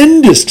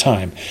 tremendous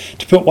time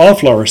to put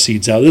wildflower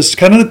seeds out. This is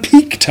kind of the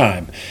peak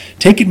time.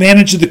 Take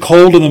advantage of the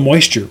cold and the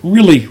moisture.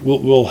 Really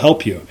will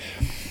help you.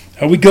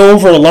 We go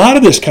over a lot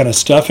of this kind of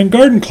stuff in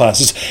garden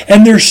classes,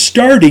 and they're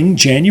starting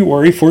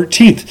January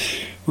 14th.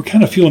 We're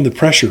kind of feeling the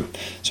pressure.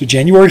 So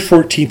January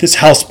 14th is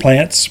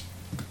houseplants.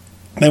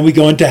 Then we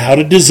go into how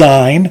to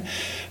design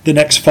the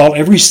next fall.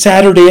 Every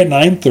Saturday at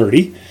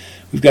 9:30,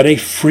 we've got a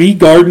free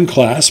garden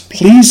class.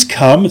 Please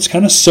come. It's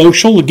kind of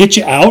social to get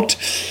you out.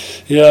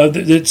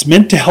 It's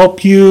meant to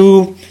help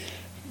you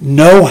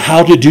know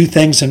how to do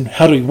things and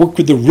how to work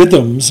with the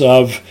rhythms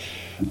of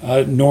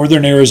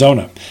northern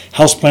Arizona.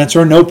 Houseplants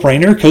are a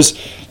no-brainer because,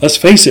 let's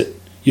face it,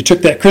 you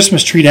took that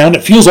Christmas tree down,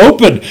 it feels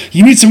open.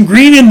 You need some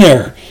green in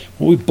there.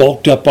 Well, we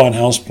bulked up on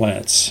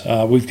houseplants.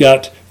 We've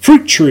got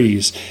fruit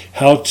trees,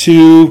 how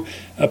to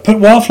put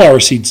wildflower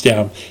seeds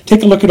down.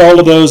 Take a look at all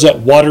of those at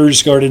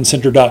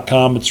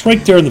watersgardencenter.com. It's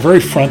right there in the very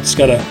front. It's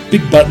got a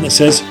big button that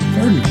says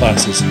Garden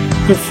Classes.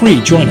 They're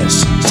free. Join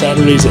us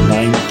Saturdays at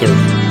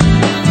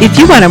 9:30. If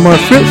you want a more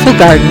fruitful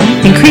garden,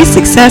 increased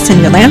success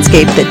in your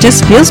landscape that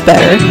just feels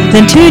better,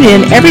 then tune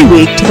in every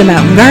week to The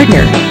Mountain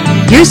Gardener.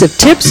 Years of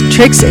tips,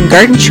 tricks, and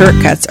garden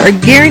shortcuts are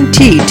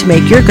guaranteed to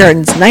make your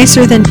gardens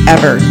nicer than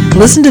ever.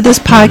 Listen to this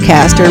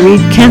podcast or read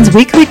Ken's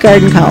weekly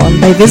garden column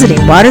by visiting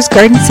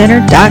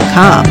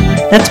watersgardencenter.com.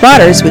 That's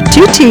Waters with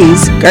 2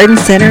 T's,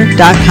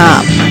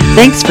 gardencenter.com.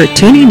 Thanks for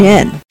tuning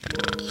in.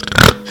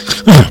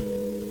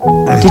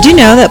 Did you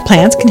know that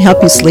plants can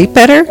help you sleep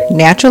better,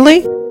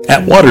 naturally?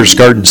 At Waters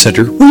Garden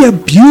Center, we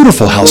have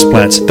beautiful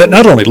houseplants that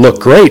not only look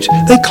great,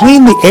 they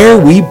clean the air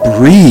we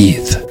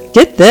breathe.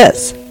 Get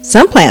this.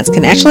 Some plants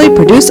can actually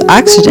produce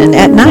oxygen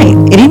at night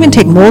and even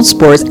take mold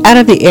spores out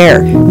of the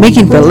air,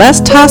 making for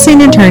less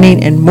tossing and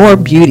turning and more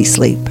beauty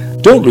sleep.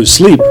 Don't lose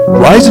sleep.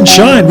 Rise and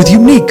shine with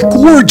unique,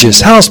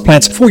 gorgeous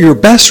houseplants for your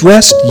best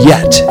rest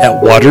yet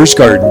at Waters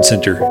Garden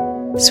Center.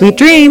 Sweet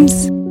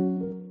dreams.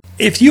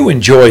 If you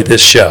enjoy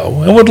this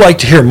show and would like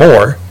to hear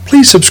more,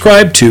 please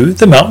subscribe to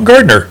The Mountain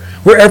Gardener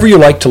wherever you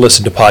like to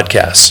listen to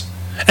podcasts.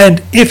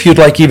 And if you'd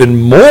like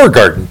even more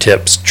garden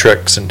tips,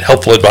 tricks, and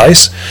helpful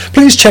advice,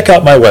 please check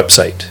out my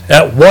website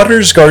at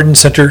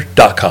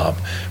watersgardencenter.com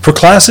for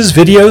classes,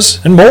 videos,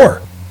 and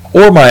more,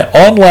 or my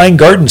online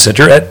garden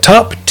center at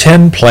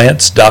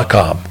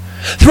top10plants.com.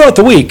 Throughout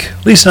the week,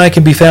 Lisa and I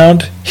can be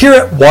found here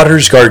at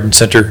Waters Garden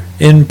Center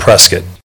in Prescott.